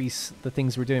increase the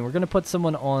things we're doing. We're going to put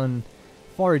someone on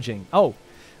foraging. Oh,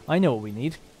 I know what we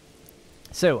need.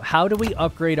 So how do we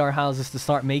upgrade our houses to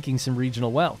start making some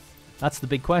regional wealth? That's the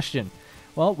big question.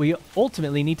 Well, we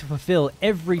ultimately need to fulfill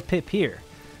every pip here.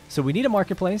 So we need a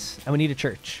marketplace and we need a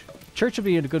church. Church would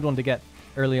be a good one to get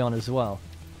early on as well.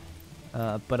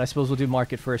 But I suppose we'll do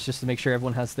market first just to make sure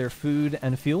everyone has their food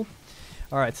and fuel.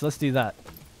 Alright, so let's do that.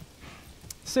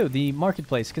 So the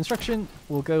marketplace. Construction,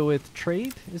 we'll go with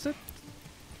trade, is it?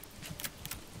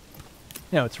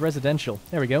 No, it's residential.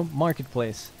 There we go.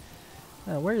 Marketplace.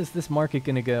 Where is this market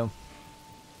going to go?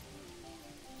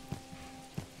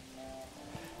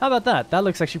 How about that? That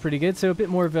looks actually pretty good. So a bit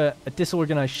more of a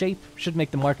disorganized shape. Should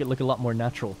make the market look a lot more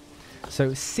natural.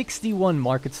 So 61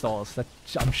 market stalls.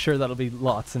 I'm sure that'll be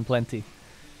lots and plenty.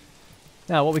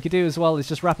 Now what we could do as well is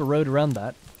just wrap a road around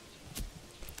that.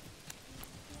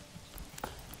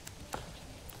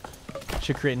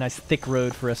 Should create a nice thick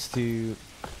road for us to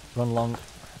run along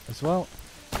as well.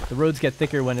 The roads get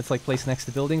thicker when it's like placed next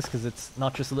to buildings because it's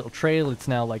not just a little trail, it's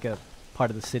now like a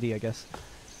part of the city, I guess.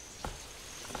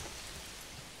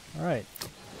 Alright.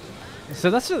 So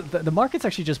that's the market's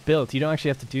actually just built. You don't actually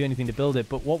have to do anything to build it.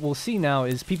 But what we'll see now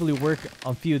is people who work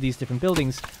on a few of these different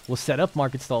buildings will set up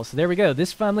market stalls. So there we go.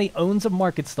 This family owns a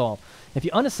market stall. If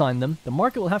you unassign them, the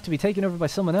market will have to be taken over by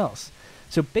someone else.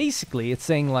 So basically, it's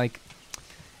saying like,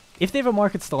 if they have a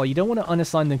market stall, you don't want to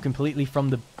unassign them completely from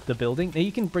the building. Now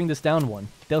you can bring this down one.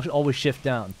 They'll always shift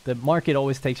down. The market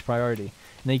always takes priority.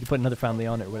 And then you can put another family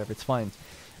on it or whatever. It's fine.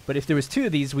 But if there was 2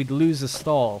 of these, we'd lose a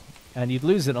stall. And you'd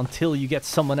lose it until you get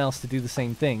someone else to do the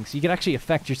same thing. So you can actually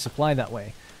affect your supply that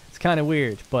way. It's kind of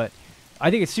weird, but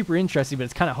I think it's super interesting, but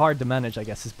it's kind of hard to manage, I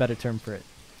guess is a better term for it.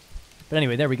 But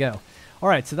anyway, there we go.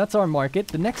 Alright, so that's our market.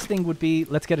 The next thing would be,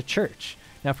 let's get a church.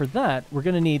 Now for that, we're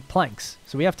going to need planks.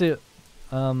 So we have to,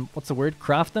 what's the word?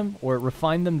 Craft them or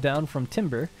refine them down from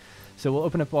timber. So we'll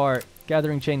open up our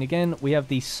gathering chain again. We have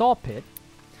the saw pit.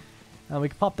 And we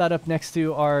can pop that up next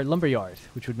to our lumberyard,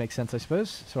 which would make sense, I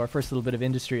suppose. So our first little bit of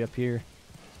industry up here.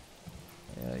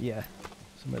 Yeah,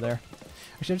 somewhere there.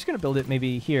 Actually, I'm just going to build it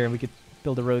maybe here, and we could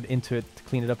build a road into it to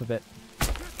clean it up a bit.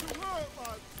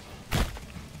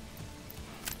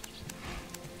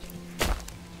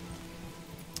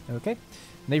 Okay. And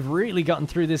they've really gotten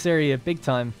through this area big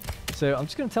time. So I'm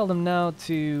just going to tell them now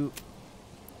to,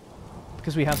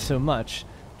 because we have so much,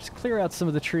 just clear out some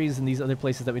of the trees in these other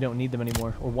places that we don't need them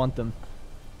anymore or want them.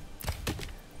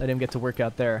 Let him get to work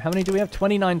out there. How many do we have?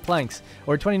 29 planks.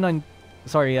 Or 29,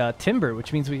 sorry, timber,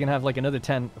 which means we can have like another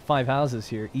 5 houses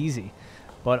here. Easy.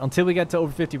 But until we get to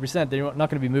over 50%, they're not going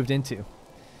to be moved into.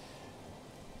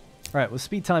 Alright, we'll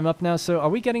speed time up now. So are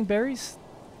we getting berries?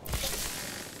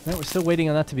 No, we're still waiting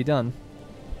on that to be done.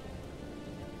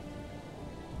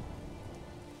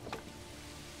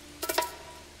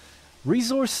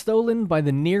 Resource stolen by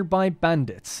the nearby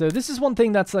bandits. So this is one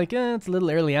thing that's like, it's a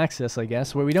little early access, I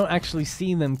guess, where we don't actually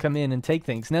see them come in and take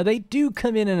things. Now, they do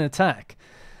come in and attack,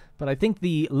 but I think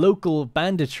the local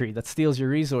banditry that steals your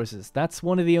resources, that's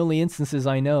one of the only instances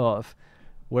I know of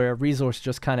where a resource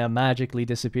just kind of magically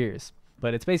disappears.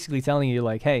 But it's basically telling you,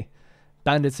 like, hey,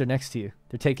 bandits are next to you.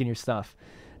 They're taking your stuff.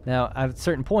 Now, at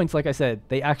certain points, like I said,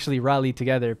 they actually rally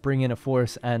together, bring in a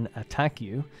force, and attack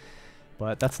you.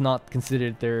 But that's not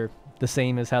considered the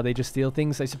same as how they just steal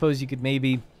things. I suppose you could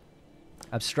maybe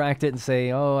abstract it and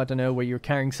say, oh, I don't know, where you're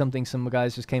carrying something, some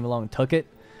guys just came along and took it.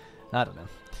 I don't know.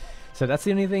 So that's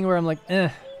the only thing where I'm like,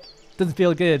 doesn't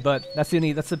feel good, but that's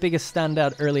the biggest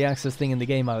standout early access thing in the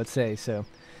game, I would say. So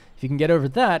if you can get over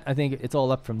that, I think it's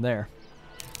all up from there.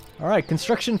 Alright,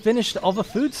 construction finished of a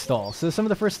food stall. So some of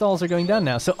the first stalls are going down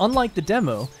now. So unlike the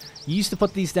demo, you used to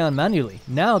put these down manually.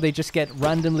 Now they just get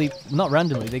randomly, not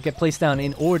randomly, they get placed down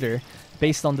in order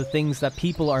based on the things that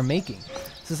people are making.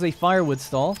 This is a firewood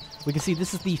stall. We can see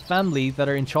this is the family that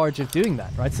are in charge of doing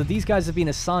that, right? So these guys have been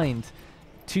assigned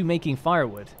to making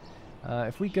firewood.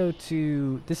 If we go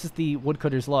to, this is the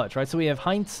woodcutter's lodge, right? So we have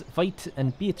Heinz, Veit,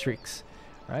 and Beatrix,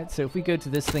 right? So if we go to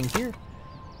this thing here,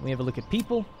 we have a look at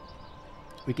people.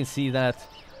 We can see that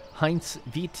Heinz,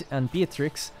 Veit, and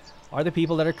Beatrix are the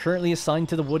people that are currently assigned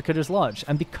to the woodcutter's lodge.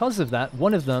 And because of that,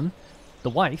 one of them,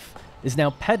 the wife, is now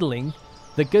peddling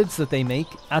the goods that they make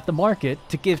at the market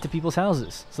to give to people's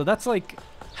houses. So that's like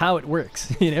how it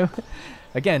works, you know?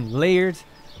 Again, layered,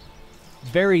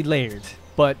 very layered,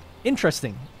 but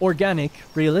interesting, organic,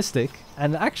 realistic,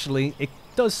 and actually it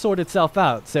does sort itself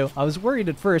out. So I was worried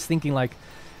at first, thinking like,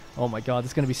 oh my god,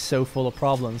 it's going to be so full of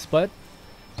problems, but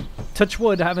touch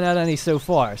wood, haven't had any so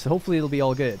far, so hopefully it'll be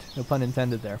all good. No pun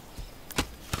intended there.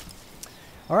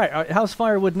 Alright, how's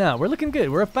firewood now? We're looking good.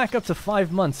 We're back up to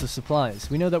 5 months of supplies.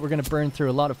 We know that we're going to burn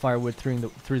through a lot of firewood through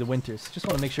the winters. Just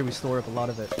want to make sure we store up a lot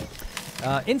of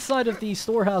it. Inside of the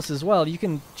storehouse as well, you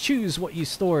can choose what you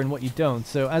store and what you don't.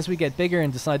 So as we get bigger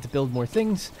and decide to build more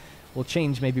things, we'll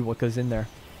change maybe what goes in there.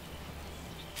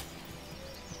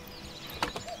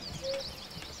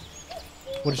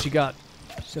 What does she got?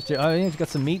 Oh yeah, she's got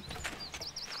some meat.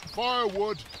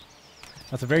 Firewood.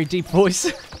 That's a very deep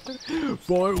voice.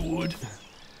 Firewood.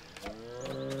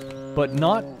 But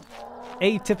not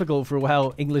atypical for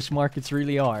how English markets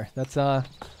really are. That's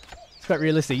it's quite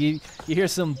realistic. You hear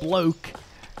some bloke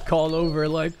call over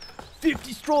like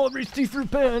 50 strawberries, 2 for a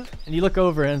pound, and you look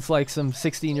over and it's like some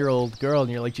 16-year-old girl,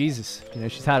 and you're like, Jesus, you know,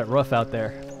 she's had it rough out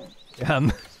there.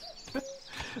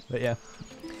 But yeah.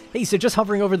 Hey, so just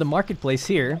hovering over the marketplace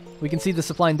here, we can see the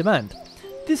supply and demand.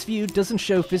 This view doesn't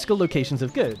show physical locations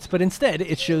of goods, but instead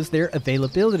it shows their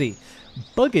availability.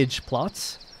 Buggage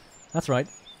plots. That's right,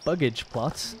 buggage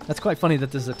plots. That's quite funny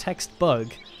that there's a text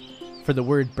bug for the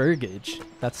word burgage.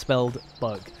 That's spelled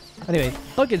bug. Anyway,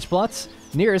 buggage plots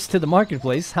nearest to the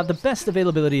marketplace have the best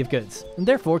availability of goods, and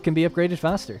therefore can be upgraded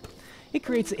faster. It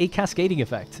creates a cascading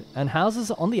effect, and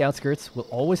houses on the outskirts will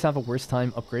always have a worse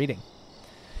time upgrading.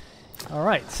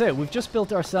 Alright, so we've just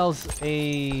built ourselves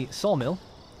a sawmill,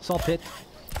 saw pit.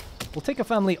 We'll take a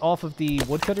family off of the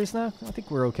woodcutters now. I think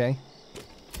we're okay.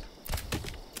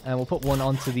 And we'll put one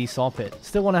onto the saw pit.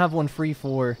 Still want to have one free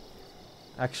for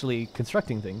actually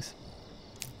constructing things.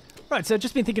 Right, so I've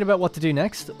just been thinking about what to do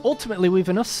next. Ultimately, we have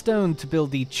enough stone to build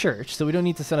the church, so we don't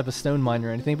need to set up a stone mine or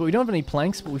anything, but we don't have any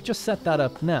planks, but we've just set that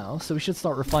up now, so we should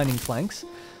start refining planks.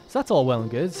 So that's all well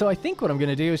and good. So I think what I'm going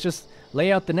to do is just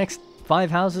lay out the next 5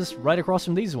 houses right across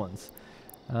from these ones.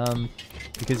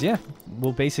 Because, yeah,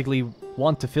 we'll basically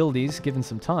want to fill these, given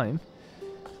some time.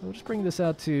 So we'll just bring this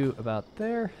out to about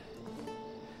there.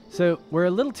 So we're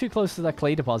a little too close to that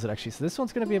clay deposit, actually. So this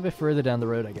one's going to be a bit further down the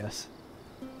road, I guess.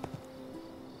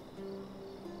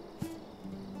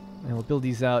 And we'll build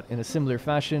these out in a similar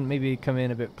fashion. Maybe come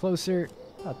in a bit closer.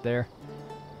 About there.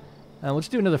 And we'll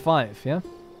just do another 5, yeah?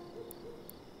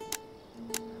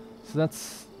 So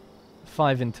that's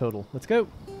 5 in total. Let's go.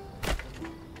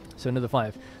 So another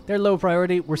 5. They're low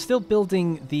priority. We're still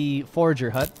building the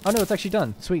forager hut. Oh no, it's actually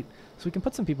done. Sweet. So we can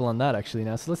put some people on that actually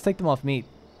now. So let's take them off meat.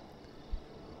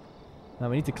 Now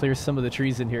we need to clear some of the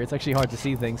trees in here. It's actually hard to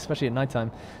see things, especially at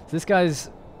nighttime. So this guy's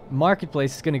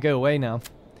marketplace is going to go away now.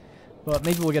 But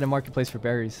maybe we'll get a marketplace for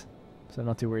berries. So I'm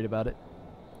not too worried about it.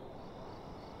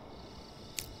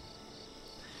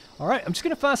 Alright, I'm just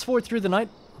going to fast forward through the night.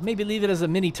 Maybe leave it as a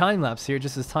mini time-lapse here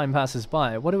just as time passes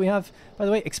by. What do we have? By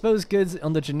the way, exposed goods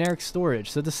on the generic storage.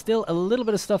 So there's still a little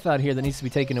bit of stuff out here that needs to be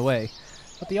taken away.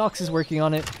 But the ox is working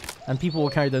on it, and people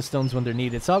will carry those stones when they're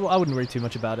needed. So I wouldn't worry too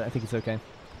much about it. I think it's okay.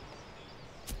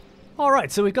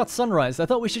 Alright, so we've got sunrise. I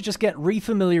thought we should just get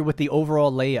re-familiar with the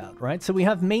overall layout, right? So we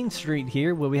have Main Street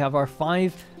here, where we have our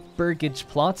 5 burgage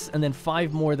plots, and then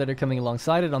 5 more that are coming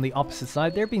alongside it on the opposite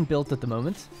side. They're being built at the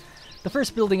moment. The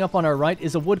first building up on our right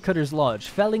is a woodcutter's lodge,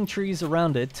 felling trees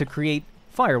around it to create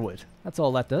firewood. That's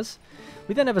all that does.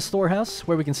 We then have a storehouse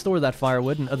where we can store that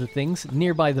firewood and other things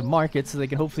nearby the market so they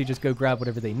can hopefully just go grab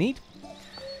whatever they need.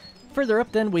 Further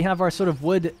up then we have our sort of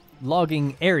wood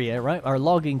logging area, right? Our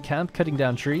logging camp, cutting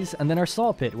down trees, and then our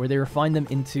saw pit where they refine them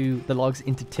into the logs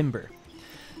into timber.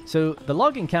 So the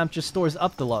logging camp just stores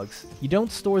up the logs. You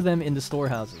don't store them in the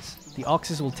storehouses. The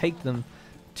oxes will take them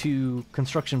to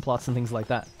construction plots and things like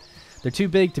that. They're too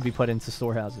big to be put into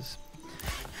storehouses,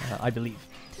 I believe.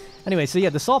 Anyway, so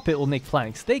yeah, the saw pit will make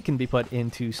planks. They can be put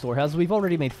into storehouses. We've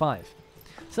already made 5.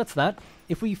 So that's that.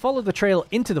 if we follow the trail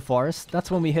into the forest,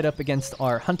 that's when we hit up against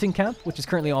our hunting camp, which is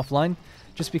currently offline,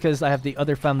 just because I have the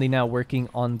other family now working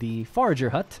on the forager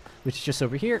hut, which is just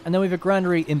over here, and then we have a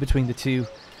granary in between the two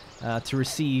to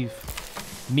receive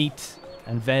meat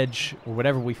and veg, or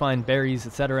whatever we find, berries,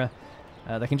 etc.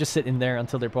 That can just sit in there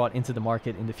until they're brought into the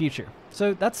market in the future.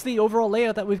 So that's the overall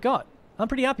layout that we've got. I'm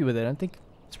pretty happy with it. I think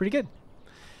it's pretty good.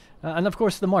 And of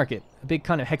course the market, a big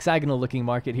kind of hexagonal looking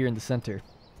market here in the center,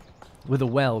 with a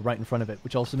well right in front of it,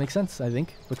 which also makes sense, I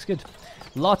think. Looks good.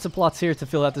 Lots of plots here to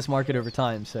fill out this market over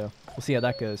time, so we'll see how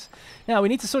that goes. Now, we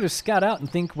need to sort of scout out and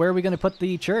think, where are we going to put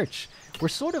the church? We're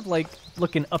sort of like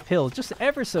looking uphill, just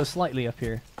ever so slightly up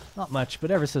here. Not much,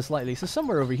 but ever so slightly. So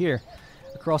somewhere over here,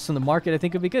 across from the market, I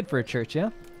think would be good for a church,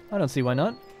 yeah? I don't see why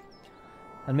not.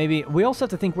 And maybe, we also have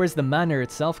to think, where's the manor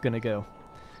itself going to go?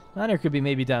 Manor could be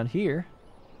maybe down here,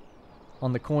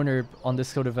 on the corner, on this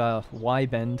sort of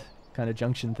Y-bend kind of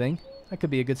junction thing. That could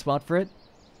be a good spot for it.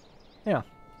 Yeah.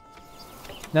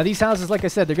 Now these houses, like I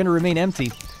said, they're going to remain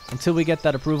empty until we get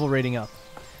that approval rating up.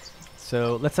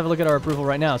 So let's have a look at our approval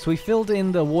right now. So we filled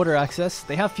in the water access.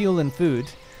 They have fuel and food.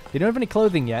 They don't have any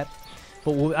clothing yet,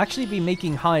 but we'll actually be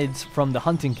making hides from the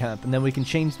hunting camp, and then we can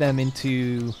change them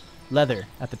into leather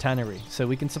at the tannery. So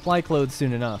we can supply clothes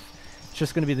soon enough. It's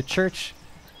just going to be the church,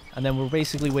 and then we're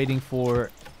basically waiting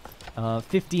for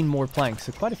 15 more planks.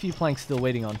 So quite a few planks still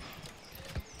waiting on.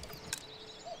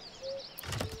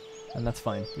 And that's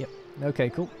fine. Yep. Okay,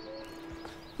 cool.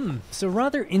 So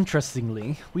rather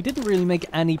interestingly, we didn't really make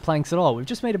any planks at all. We've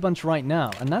just made a bunch right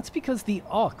now. And that's because the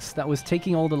ox that was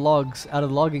taking all the logs out of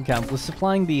the logging camp was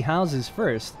supplying the houses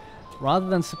first, rather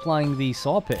than supplying the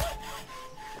saw pit.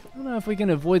 I don't know if we can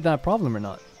avoid that problem or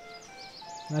not.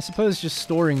 And I suppose just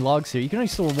storing logs here. You can only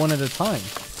store one at a time.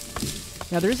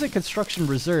 Now there is a construction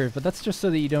reserve, but that's just so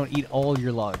that you don't eat all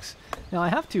your logs. Now I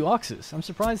have 2 oxes. I'm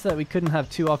surprised that we couldn't have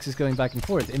 2 oxes going back and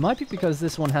forth. It might be because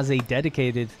this one has a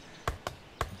dedicated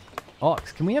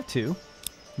ox. Can we have 2?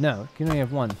 No, can only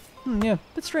have 1. Yeah,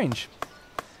 bit strange.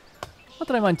 Not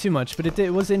that I mind too much, but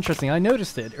it was interesting. I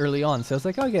noticed it early on, so I was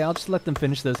like, okay, I'll just let them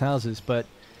finish those houses, but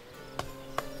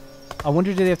I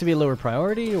wonder, do they have to be a lower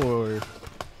priority, or,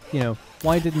 you know,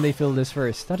 why didn't they fill this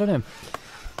first? I don't know.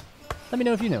 Let me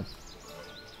know if you know.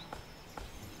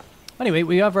 Anyway,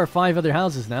 we have our 5 other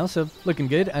houses now, so looking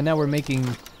good. And now we're making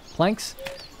planks.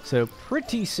 So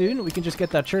pretty soon we can just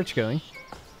get that church going.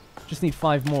 Just need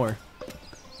 5 more.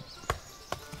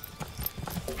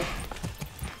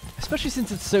 Especially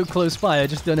since it's so close by, I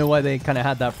just don't know why they kind of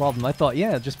had that problem. I thought,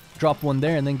 yeah, just drop one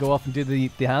there and then go off and do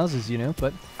the houses, you know.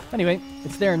 But anyway,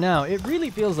 it's there now. It really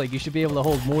feels like you should be able to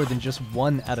hold more than just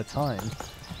one at a time.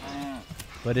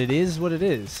 But it is what it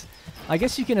is. I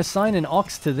guess you can assign an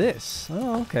ox to this.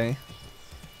 Oh, okay.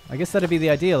 I guess that'd be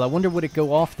the ideal. I wonder, would it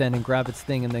go off then and grab its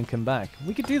thing and then come back?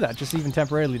 We could do that, just even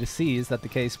temporarily, to see, is that the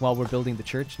case while we're building the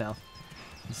church now.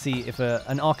 And see if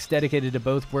an ox dedicated to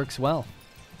both works well.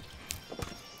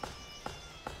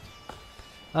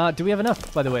 Do we have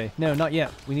enough, by the way? No, not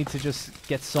yet. We need to just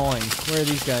get sawing. Where are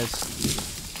these guys?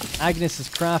 Agnes is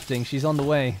crafting. She's on the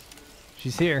way.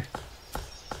 She's here.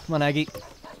 Come on, Aggie.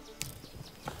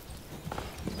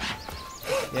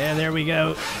 Yeah, there we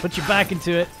go. Put your back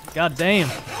into it. God damn.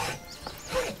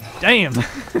 Damn.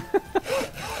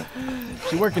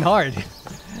 She's working hard.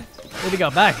 Way to go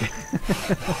back.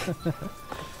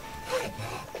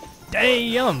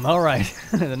 Damn. All right.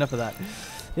 Enough of that.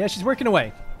 Yeah, she's working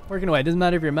away. Working away. Doesn't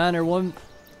matter if you're a man or a woman.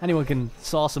 Anyone can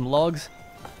saw some logs.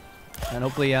 And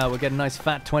hopefully we'll get a nice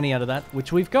fat 20 out of that,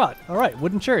 which we've got. All right,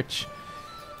 wooden church.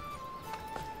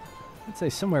 I'd say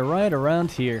somewhere right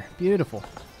around here. Beautiful.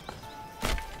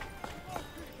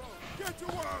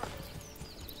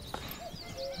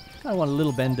 I want a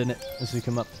little bend in it as we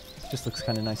come up. Just looks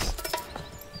kind of nice.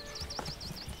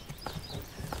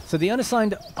 So the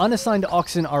unassigned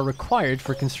oxen are required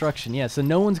for construction. Yeah, so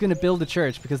no one's going to build a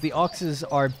church because the oxes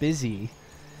are busy,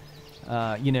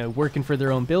 you know, working for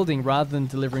their own building rather than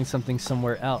delivering something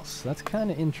somewhere else. That's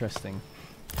kind of interesting.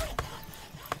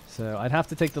 So I'd have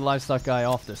to take the livestock guy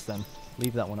off this then.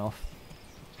 Leave that one off.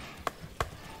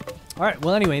 Alright,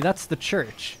 well anyway, that's the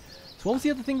church. So what was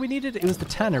the other thing we needed? It was the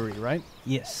tannery, right?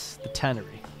 Yes, the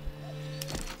tannery.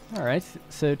 Alright,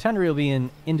 so tannery will be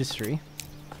in industry.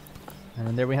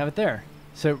 And there we have it there.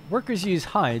 So workers use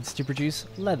hides to produce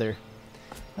leather.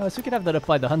 Oh, so we could have that up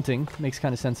by the hunting. Makes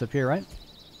kind of sense up here, right?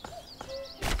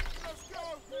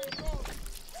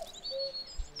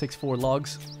 Takes 4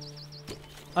 logs.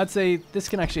 I'd say this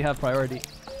can actually have priority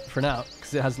for now,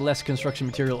 because it has less construction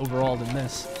material overall than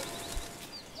this.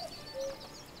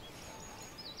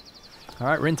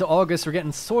 Alright, we're into August. We're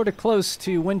getting sort of close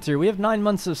to winter. We have 9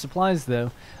 months of supplies, though.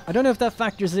 I don't know if that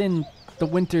factors in the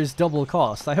winter's double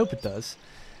cost. I hope it does.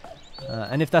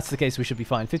 And if that's the case, we should be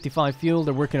fine. 55 fuel,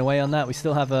 they're working away on that. We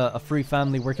still have a free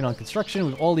family working on construction.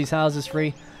 We have all these houses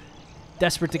free.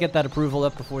 Desperate to get that approval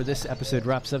up before this episode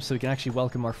wraps up so we can actually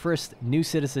welcome our first new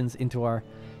citizens into our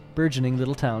burgeoning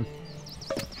little town.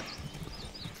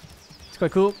 It's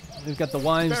quite cool. We've got the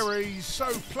wives. Berries so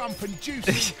plump and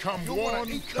juicy. Come on,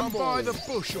 eat them by the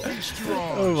bushel. Feast your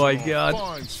eyes. Oh my god.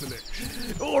 Fine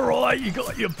selection. Alright, you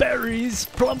got your berries,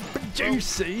 plump and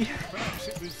juicy. Perhaps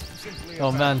it was simply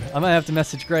Oh man, I might have to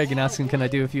message Greg and ask him, can I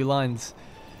do a few lines?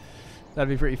 That'd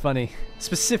be pretty funny.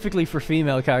 Specifically for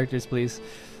female characters, please.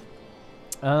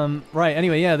 Right,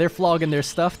 anyway, yeah, they're flogging their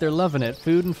stuff. They're loving it.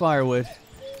 Food and firewood.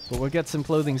 But we'll get some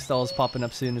clothing stalls popping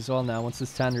up soon as well now, once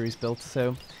this tannery's built.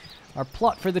 So, our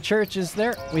plot for the church is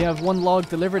there. We have one log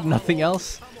delivered, nothing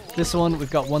else. This one,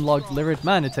 we've got one log delivered.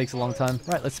 Man, it takes a long time.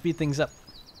 Right, let's speed things up.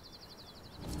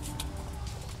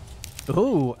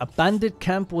 Oh, a bandit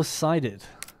camp was sighted.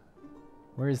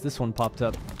 Where is this one popped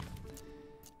up?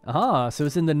 Aha, so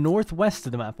it's in the northwest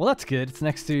of the map. Well, that's good. It's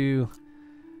next to...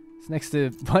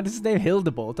 what is his name?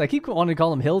 Hildebolt. I keep wanting to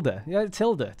call him Hilda. Yeah, it's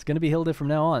Hilda. It's going to be Hilda from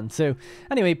now on. So,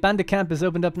 anyway, bandit camp is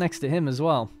opened up next to him as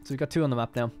well. So we've got 2 on the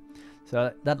map now.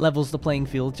 So that levels the playing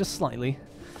field just slightly.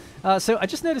 So I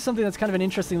just noticed something that's kind of an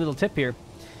interesting little tip here.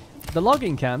 The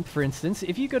logging camp, for instance,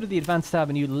 if you go to the advanced tab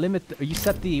and you or you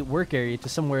set the work area to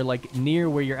somewhere like near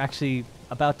where you're actually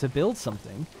about to build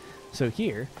something, so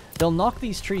here, they'll knock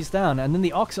these trees down and then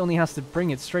the ox only has to bring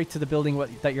it straight to the building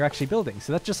that you're actually building.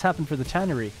 So that just happened for the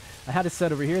tannery. I had it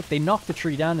set over here. They knocked the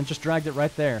tree down and just dragged it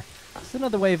right there. It's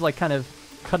another way of like kind of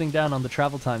cutting down on the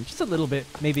travel time. Just a little bit,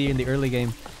 maybe in the early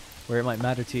game where it might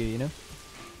matter to you, you know?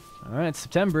 Alright,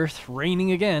 September, it's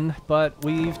raining again, but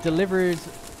we've delivered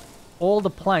all the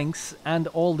planks and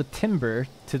all the timber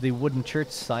to the wooden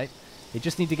church site. They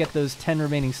just need to get those 10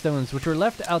 remaining stones, which were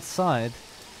left outside.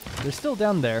 They're still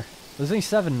down there. There's only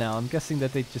 7 now. I'm guessing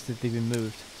that they've been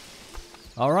moved.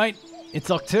 Alright,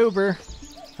 it's October.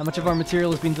 How much of our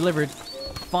material has been delivered?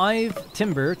 5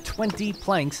 timber, 20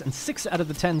 planks, and 6 out of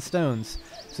the 10 stones.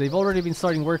 So they've already been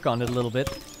starting work on it a little bit.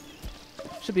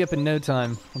 Should be up in no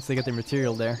time once they get their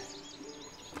material there.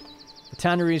 The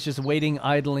tannery is just waiting,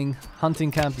 idling.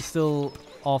 Hunting camp is still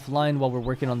offline while we're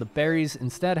working on the berries.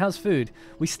 Instead, how's food?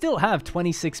 We still have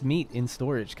 26 meat in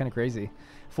storage. Kind of crazy.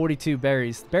 42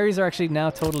 berries. Berries are actually now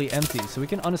totally empty, so we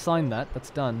can unassign that. That's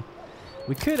done.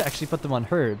 We could actually put them on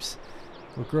herbs.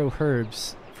 We'll grow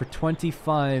herbs for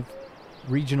 25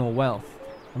 regional wealth.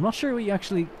 I'm not sure we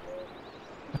actually...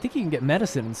 I think you can get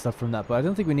medicine and stuff from that, but I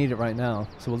don't think we need it right now,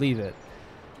 so we'll leave it.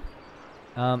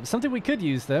 Something we could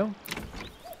use, though,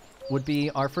 would be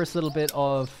our first little bit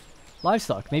of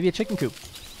livestock. Maybe a chicken coop.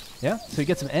 Yeah? So we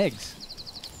get some eggs.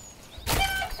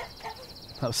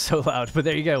 That was so loud, but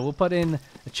there you go. We'll put in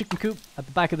a chicken coop at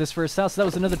the back of this first house. That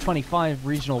was another 25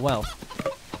 regional wealth.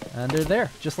 And they're there,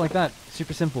 just like that.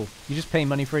 Super simple. You just pay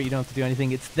money for it, you don't have to do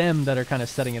anything. It's them that are kind of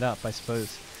setting it up, I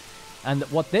suppose. And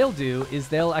what they'll do is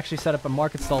they'll actually set up a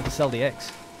market stall to sell the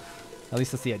eggs. At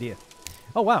least that's the idea.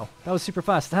 Oh wow, that was super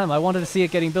fast. Damn, I wanted to see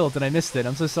it getting built and I missed it.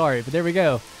 I'm so sorry, but there we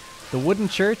go. The wooden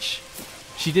church.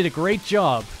 She did a great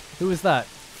job. Who was that?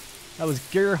 That was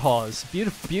Gerhaz.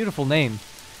 Beautiful, beautiful name.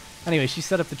 Anyway, she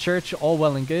set up the church, all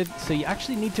well and good. So you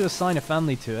actually need to assign a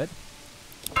family to it.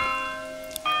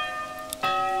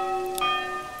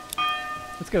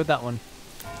 Let's go with that one.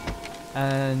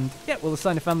 And yeah, we'll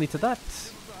assign a family to that.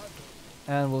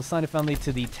 And we'll assign a family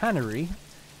to the tannery.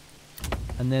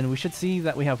 And then we should see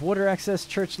that we have water access,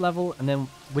 church level, and then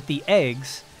with the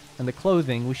eggs and the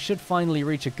clothing, we should finally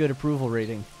reach a good approval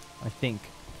rating, I think.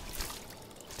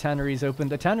 Tannery's open.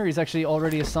 The tannery is actually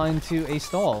already assigned to a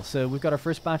stall, so we've got our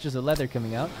first batches of leather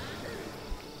coming out.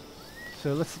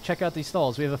 So let's check out these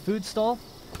stalls. We have a food stall,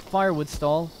 firewood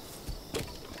stall,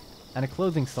 and a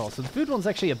clothing stall. So the food one's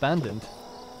actually abandoned.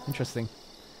 Interesting.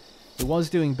 It was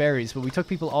doing berries, but we took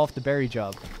people off the berry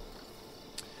job.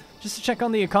 Just to check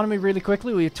on the economy really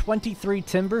quickly, we have 23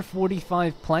 timber,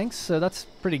 45 planks, so that's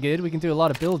pretty good. We can do a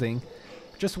lot of building.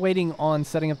 We're just waiting on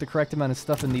setting up the correct amount of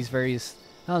stuff in these various...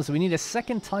 Oh, so we need a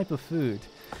second type of food,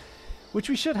 which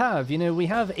we should have. You know, we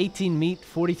have 18 meat,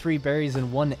 43 berries,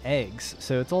 and 1 eggs,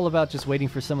 so it's all about just waiting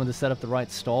for someone to set up the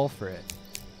right stall for it.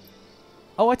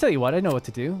 Oh, I tell you what, I know what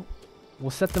to do. We'll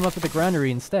set them up at the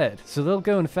granary instead, so they'll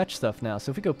go and fetch stuff now.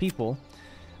 So if we go people,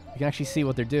 we can actually see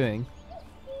what they're doing.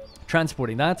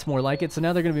 Transporting, that's more like it. So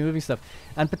now they're going to be moving stuff.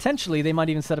 And potentially they might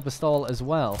even set up a stall as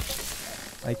well,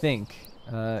 I think,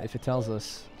 if it tells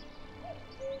us.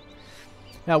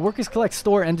 Now, workers collect,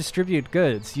 store, and distribute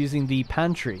goods using the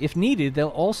pantry. If needed, they'll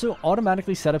also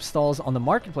automatically set up stalls on the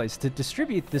marketplace to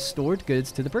distribute the stored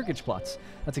goods to the burgage plots.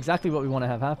 That's exactly what we want to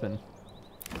have happen.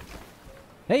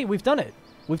 Hey, we've done it.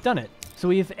 We've done it. So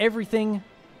we have everything.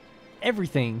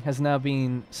 Everything has now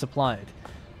been supplied.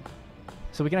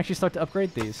 So we can actually start to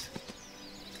upgrade these.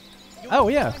 Oh,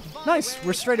 yeah. Nice.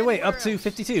 We're straight away up to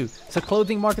 52. So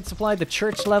clothing market supply, the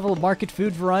church level market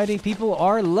food variety. People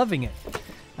are loving it.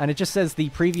 And it just says the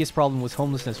previous problem was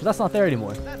homelessness, but that's not there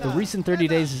anymore. The recent 30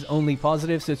 days is only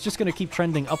positive, so it's just going to keep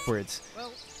trending upwards.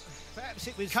 Well, perhaps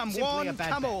it was come one,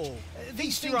 come all.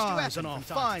 Feast your eyes on our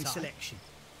fine selection.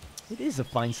 It is a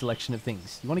fine selection of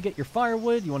things. You want to get your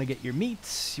firewood, you want to get your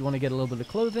meats, you want to get a little bit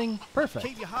of clothing. Perfect.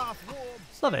 Keep you half warm.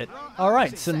 Love it. All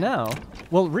right, so now,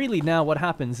 well, really now what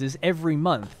happens is every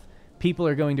month people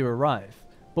are going to arrive,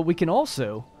 but we can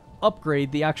also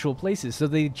upgrade the actual places so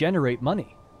they generate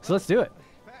money. So let's do it.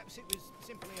 It was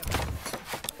simply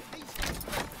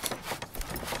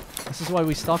This is why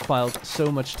we stockpiled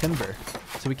so much timber.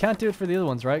 So we can't do it for the other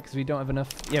ones, right? Because we don't have enough...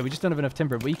 Yeah, we just don't have enough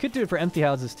timber. But you could do it for empty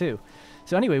houses, too.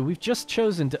 So anyway, we've just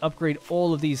chosen to upgrade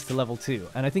all of these to level 2.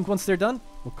 And I think once they're done,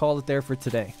 we'll call it there for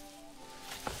today.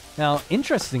 Now,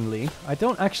 interestingly, I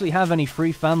don't actually have any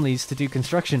free families to do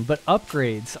construction, but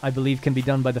upgrades, I believe, can be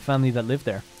done by the family that live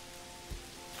there.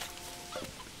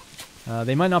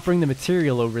 They might not bring the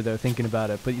material over, though, thinking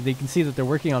about it, but they can see that they're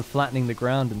working on flattening the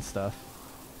ground and stuff.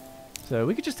 So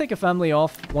we could just take a family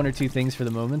off one or two things for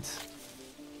the moment.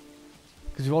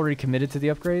 Because we've already committed to the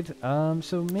upgrade.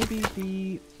 So maybe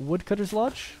the Woodcutter's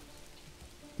Lodge?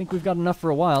 I think we've got enough for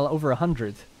a while, over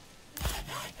 100.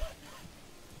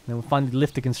 Then we'll finally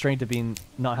lift the constraint of being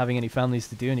not having any families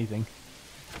to do anything.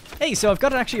 Hey, so I've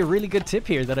got actually a really good tip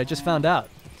here that I just found out.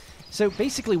 So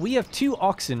basically, we have 2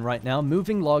 oxen right now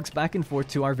moving logs back and forth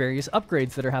to our various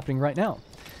upgrades that are happening right now.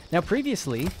 Now,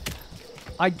 previously,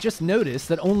 I just noticed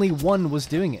that only one was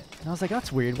doing it. And I was like,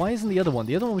 that's weird. Why isn't the other one?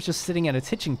 The other one was just sitting at its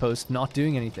hitching post, not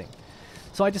doing anything.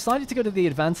 So I decided to go to the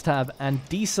Advanced tab and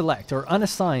deselect or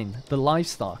unassign the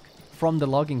livestock from the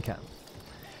logging camp.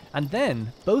 And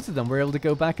then, both of them were able to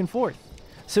go back and forth.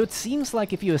 So it seems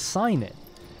like if you assign it,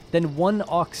 then one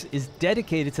ox is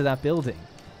dedicated to that building.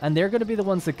 And they're going to be the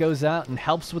ones that goes out and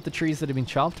helps with the trees that have been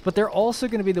chopped, but they're also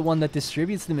going to be the one that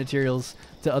distributes the materials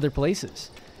to other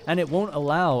places. And it won't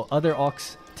allow other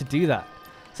ox to do that.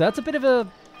 So that's a bit of a...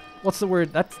 What's the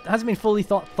word? That hasn't been fully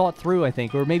thought through, I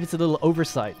think. Or maybe it's a little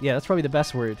oversight. Yeah, that's probably the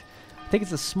best word. I think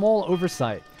it's a small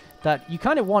oversight that you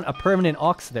kind of want a permanent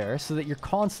ox there so that you're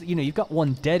constant... You know, you've got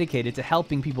one dedicated to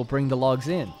helping people bring the logs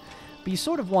in. But you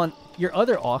sort of want your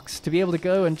other ox to be able to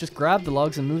go and just grab the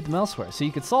logs and move them elsewhere. So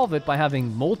you could solve it by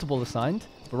having multiple assigned,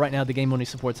 but right now the game only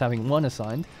supports having one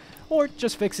assigned. Or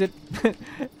just fix it.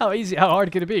 How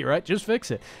hard could it be, right? Just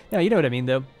fix it. Now, you know what I mean,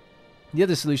 though. The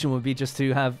other solution would be just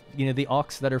to have, you know, the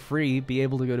ox that are free be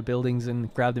able to go to buildings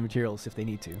and grab the materials if they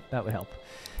need to. That would help.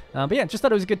 But yeah, just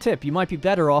thought it was a good tip. You might be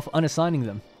better off unassigning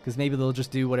them, because maybe they'll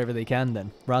just do whatever they can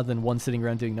then, rather than one sitting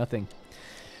around doing nothing.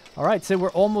 Alright, so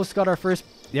we're almost got our first...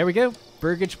 There we go.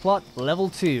 Burgage plot level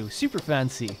 2. Super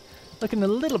fancy. Looking a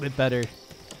little bit better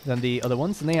than the other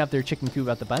ones. And they have their chicken coop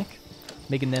at the back,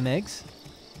 making them eggs.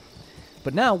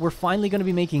 But now we're finally going to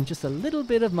be making just a little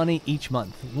bit of money each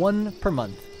month. 1 per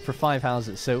month for 5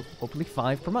 houses. So hopefully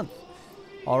 5 per month.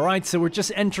 Alright, so we're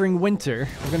just entering winter.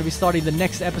 We're going to be starting the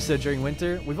next episode during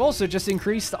winter. We've also just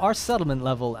increased our settlement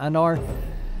level and our...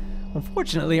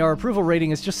 Unfortunately, our approval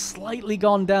rating has just slightly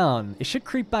gone down. It should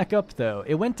creep back up, though.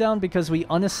 It went down because we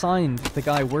unassigned the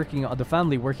guy working on the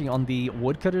family working on the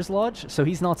Woodcutter's Lodge, so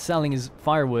he's not selling his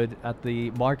firewood at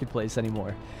the marketplace anymore.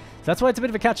 So that's why it's a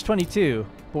bit of a catch-22.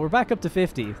 But we're back up to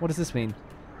 50. What does this mean?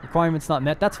 Requirements not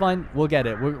met. That's fine. We'll get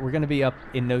it. We're going to be up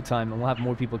in no time, and we'll have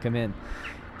more people come in.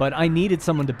 But I needed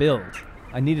someone to build.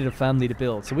 I needed a family to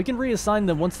build. So we can reassign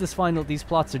them once these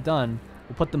plots are done.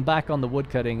 We'll put them back on the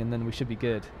woodcutting, and then we should be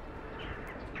good.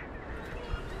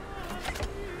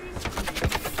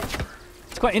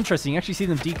 Quite interesting. You actually see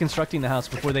them deconstructing the house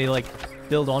before they like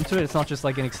build onto it. It's not just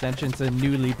like an extension, it's a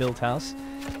newly built house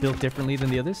built differently than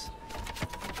the others.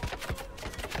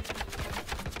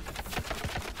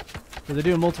 So they're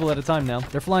doing multiple at a time now.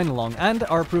 They're flying along, and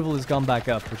our approval has gone back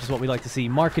up, which is what we like to see.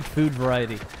 Market food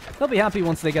variety. They'll be happy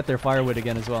once they get their firewood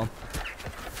again as well.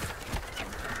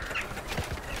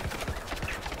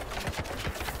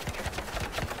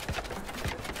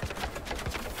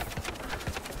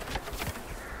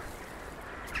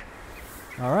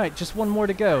 Alright, just one more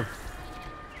to go.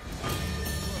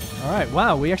 Alright,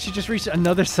 wow, we actually just reached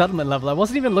another settlement level. I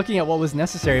wasn't even looking at what was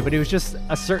necessary, but it was just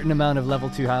a certain amount of level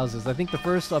 2 houses. I think the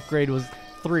first upgrade was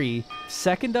 3.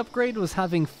 Second upgrade was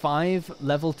having 5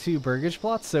 level 2 burgage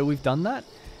plots, so we've done that.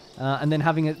 And then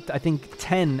having, I think,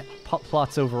 10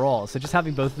 plots overall. So just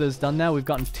having both of those done now, we've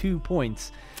gotten 2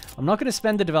 points. I'm not going to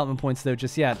spend the development points, though,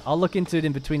 just yet. I'll look into it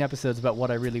in between episodes about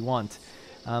what I really want.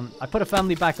 I put a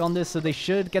family back on this, so they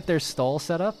should get their stall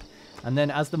set up. And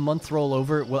then as the months roll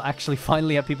over, we'll actually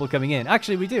finally have people coming in.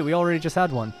 Actually, we do. We already just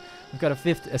had one. We've got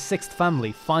a sixth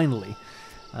family, finally.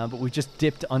 But we just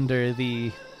dipped under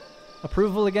the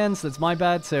approval again, so that's my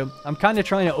bad. So I'm kind of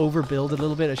trying to overbuild a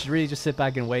little bit. I should really just sit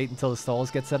back and wait until the stalls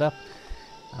get set up.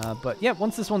 But yeah,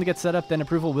 once this one gets set up, then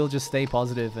approval will just stay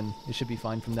positive, and it should be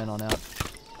fine from then on out.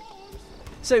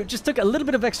 So just took a little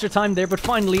bit of extra time there, but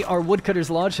finally our Woodcutters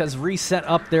Lodge has reset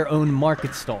up their own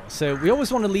market stall. So we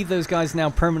always want to leave those guys now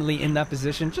permanently in that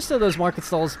position, just so those market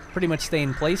stalls pretty much stay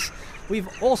in place. We've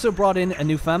also brought in a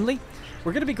new family.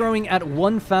 We're going to be growing at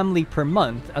 1 family per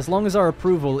month, as long as our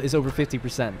approval is over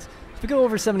 50%. If we go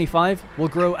over 75, we'll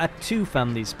grow at 2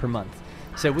 families per month.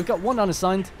 So we've got 1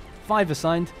 unassigned, 5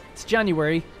 assigned. It's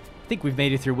January. I think we've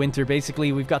made it through winter,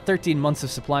 basically. We've got 13 months of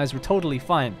supplies. We're totally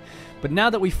fine. But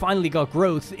now that we finally got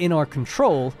growth in our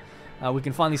control, we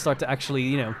can finally start to actually,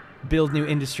 you know, build new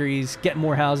industries, get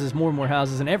more houses, more and more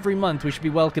houses, and every month we should be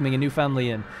welcoming a new family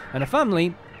in. And a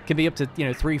family can be up to, you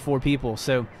know, 3-4 people,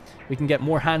 so we can get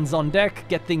more hands on deck,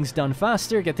 get things done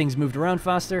faster, get things moved around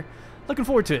faster. Looking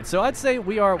forward to it. So I'd say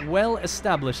we are well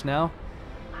established now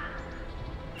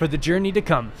for the journey to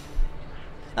come.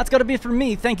 That's gotta be it from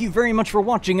me. Thank you very much for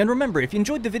watching, and remember, if you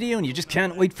enjoyed the video and you just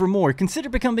can't wait for more, consider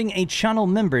becoming a channel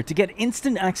member to get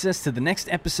instant access to the next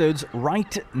episodes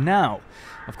right now.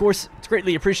 Of course, it's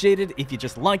greatly appreciated if you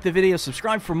just like the video,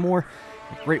 subscribe for more.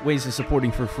 Great ways of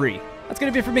supporting for free. That's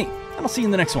gonna be it for me, and I'll see you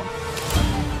in the next one.